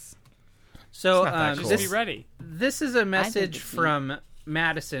works. So It's not that um, cool. Just this, be ready. this is a message the tea. from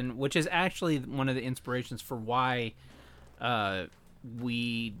Madison, which is actually one of the inspirations for why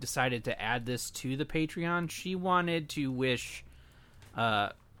we decided to add this to the Patreon. She wanted to wish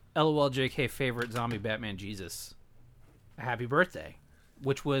LOLJK favorite zombie Batman Jesus a happy birthday,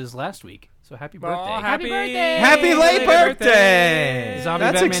 which was last week. So happy birthday. Happy birthday! Happy late Belated birthday! Zombie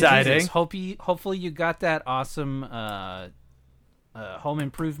That's Batman exciting. Jesus. Hopefully you got that awesome Home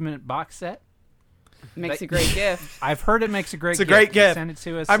Improvement box set. Makes a great gift. I've heard it makes a great gift. It's a great gift. Send it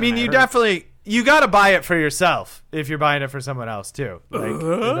to us. I mean, and you heard- definitely... You gotta buy it for yourself if you're buying it for someone else, too. Like, it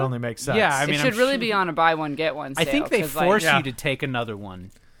only makes sense. Yeah, I mean, it I'm should really sure- be on a buy one get one I sale. think they 'cause, force Yeah. you to take another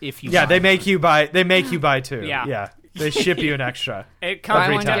one if you. Yeah, buy they it. make you buy... They make you buy two. Yeah. Yeah. They ship you an extra. It buy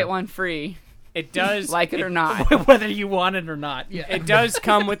every comes. one time. get one free, It does. like it or not. whether you want it or not. Yeah. It does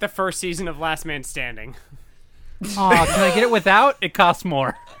come with the first season of Last Man Standing. Oh, can I get it without? It costs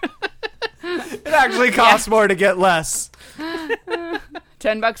more. It actually costs more to get less.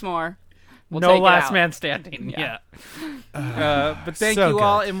 $10 more. We'll no take it last out. man standing. Yeah. But thank So you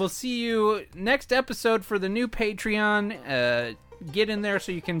all, good. and we'll see you next episode for the new Patreon. Get in there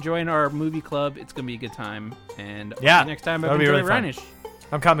so you can join our movie club. It's gonna be a good time. And Yeah, see you next time, I've that'll been be Joey really fun. Reinish.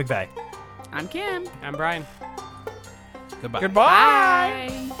 I'm Comic Bay. I'm Kim. I'm Brian. Goodbye.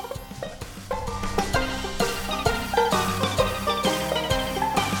 Goodbye. Bye.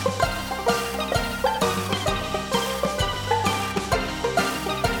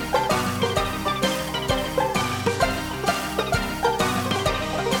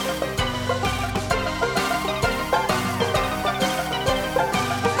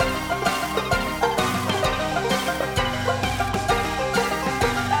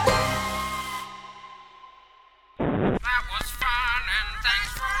 That was fun, and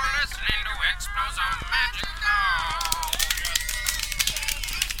thanks for listening to Explosion Magic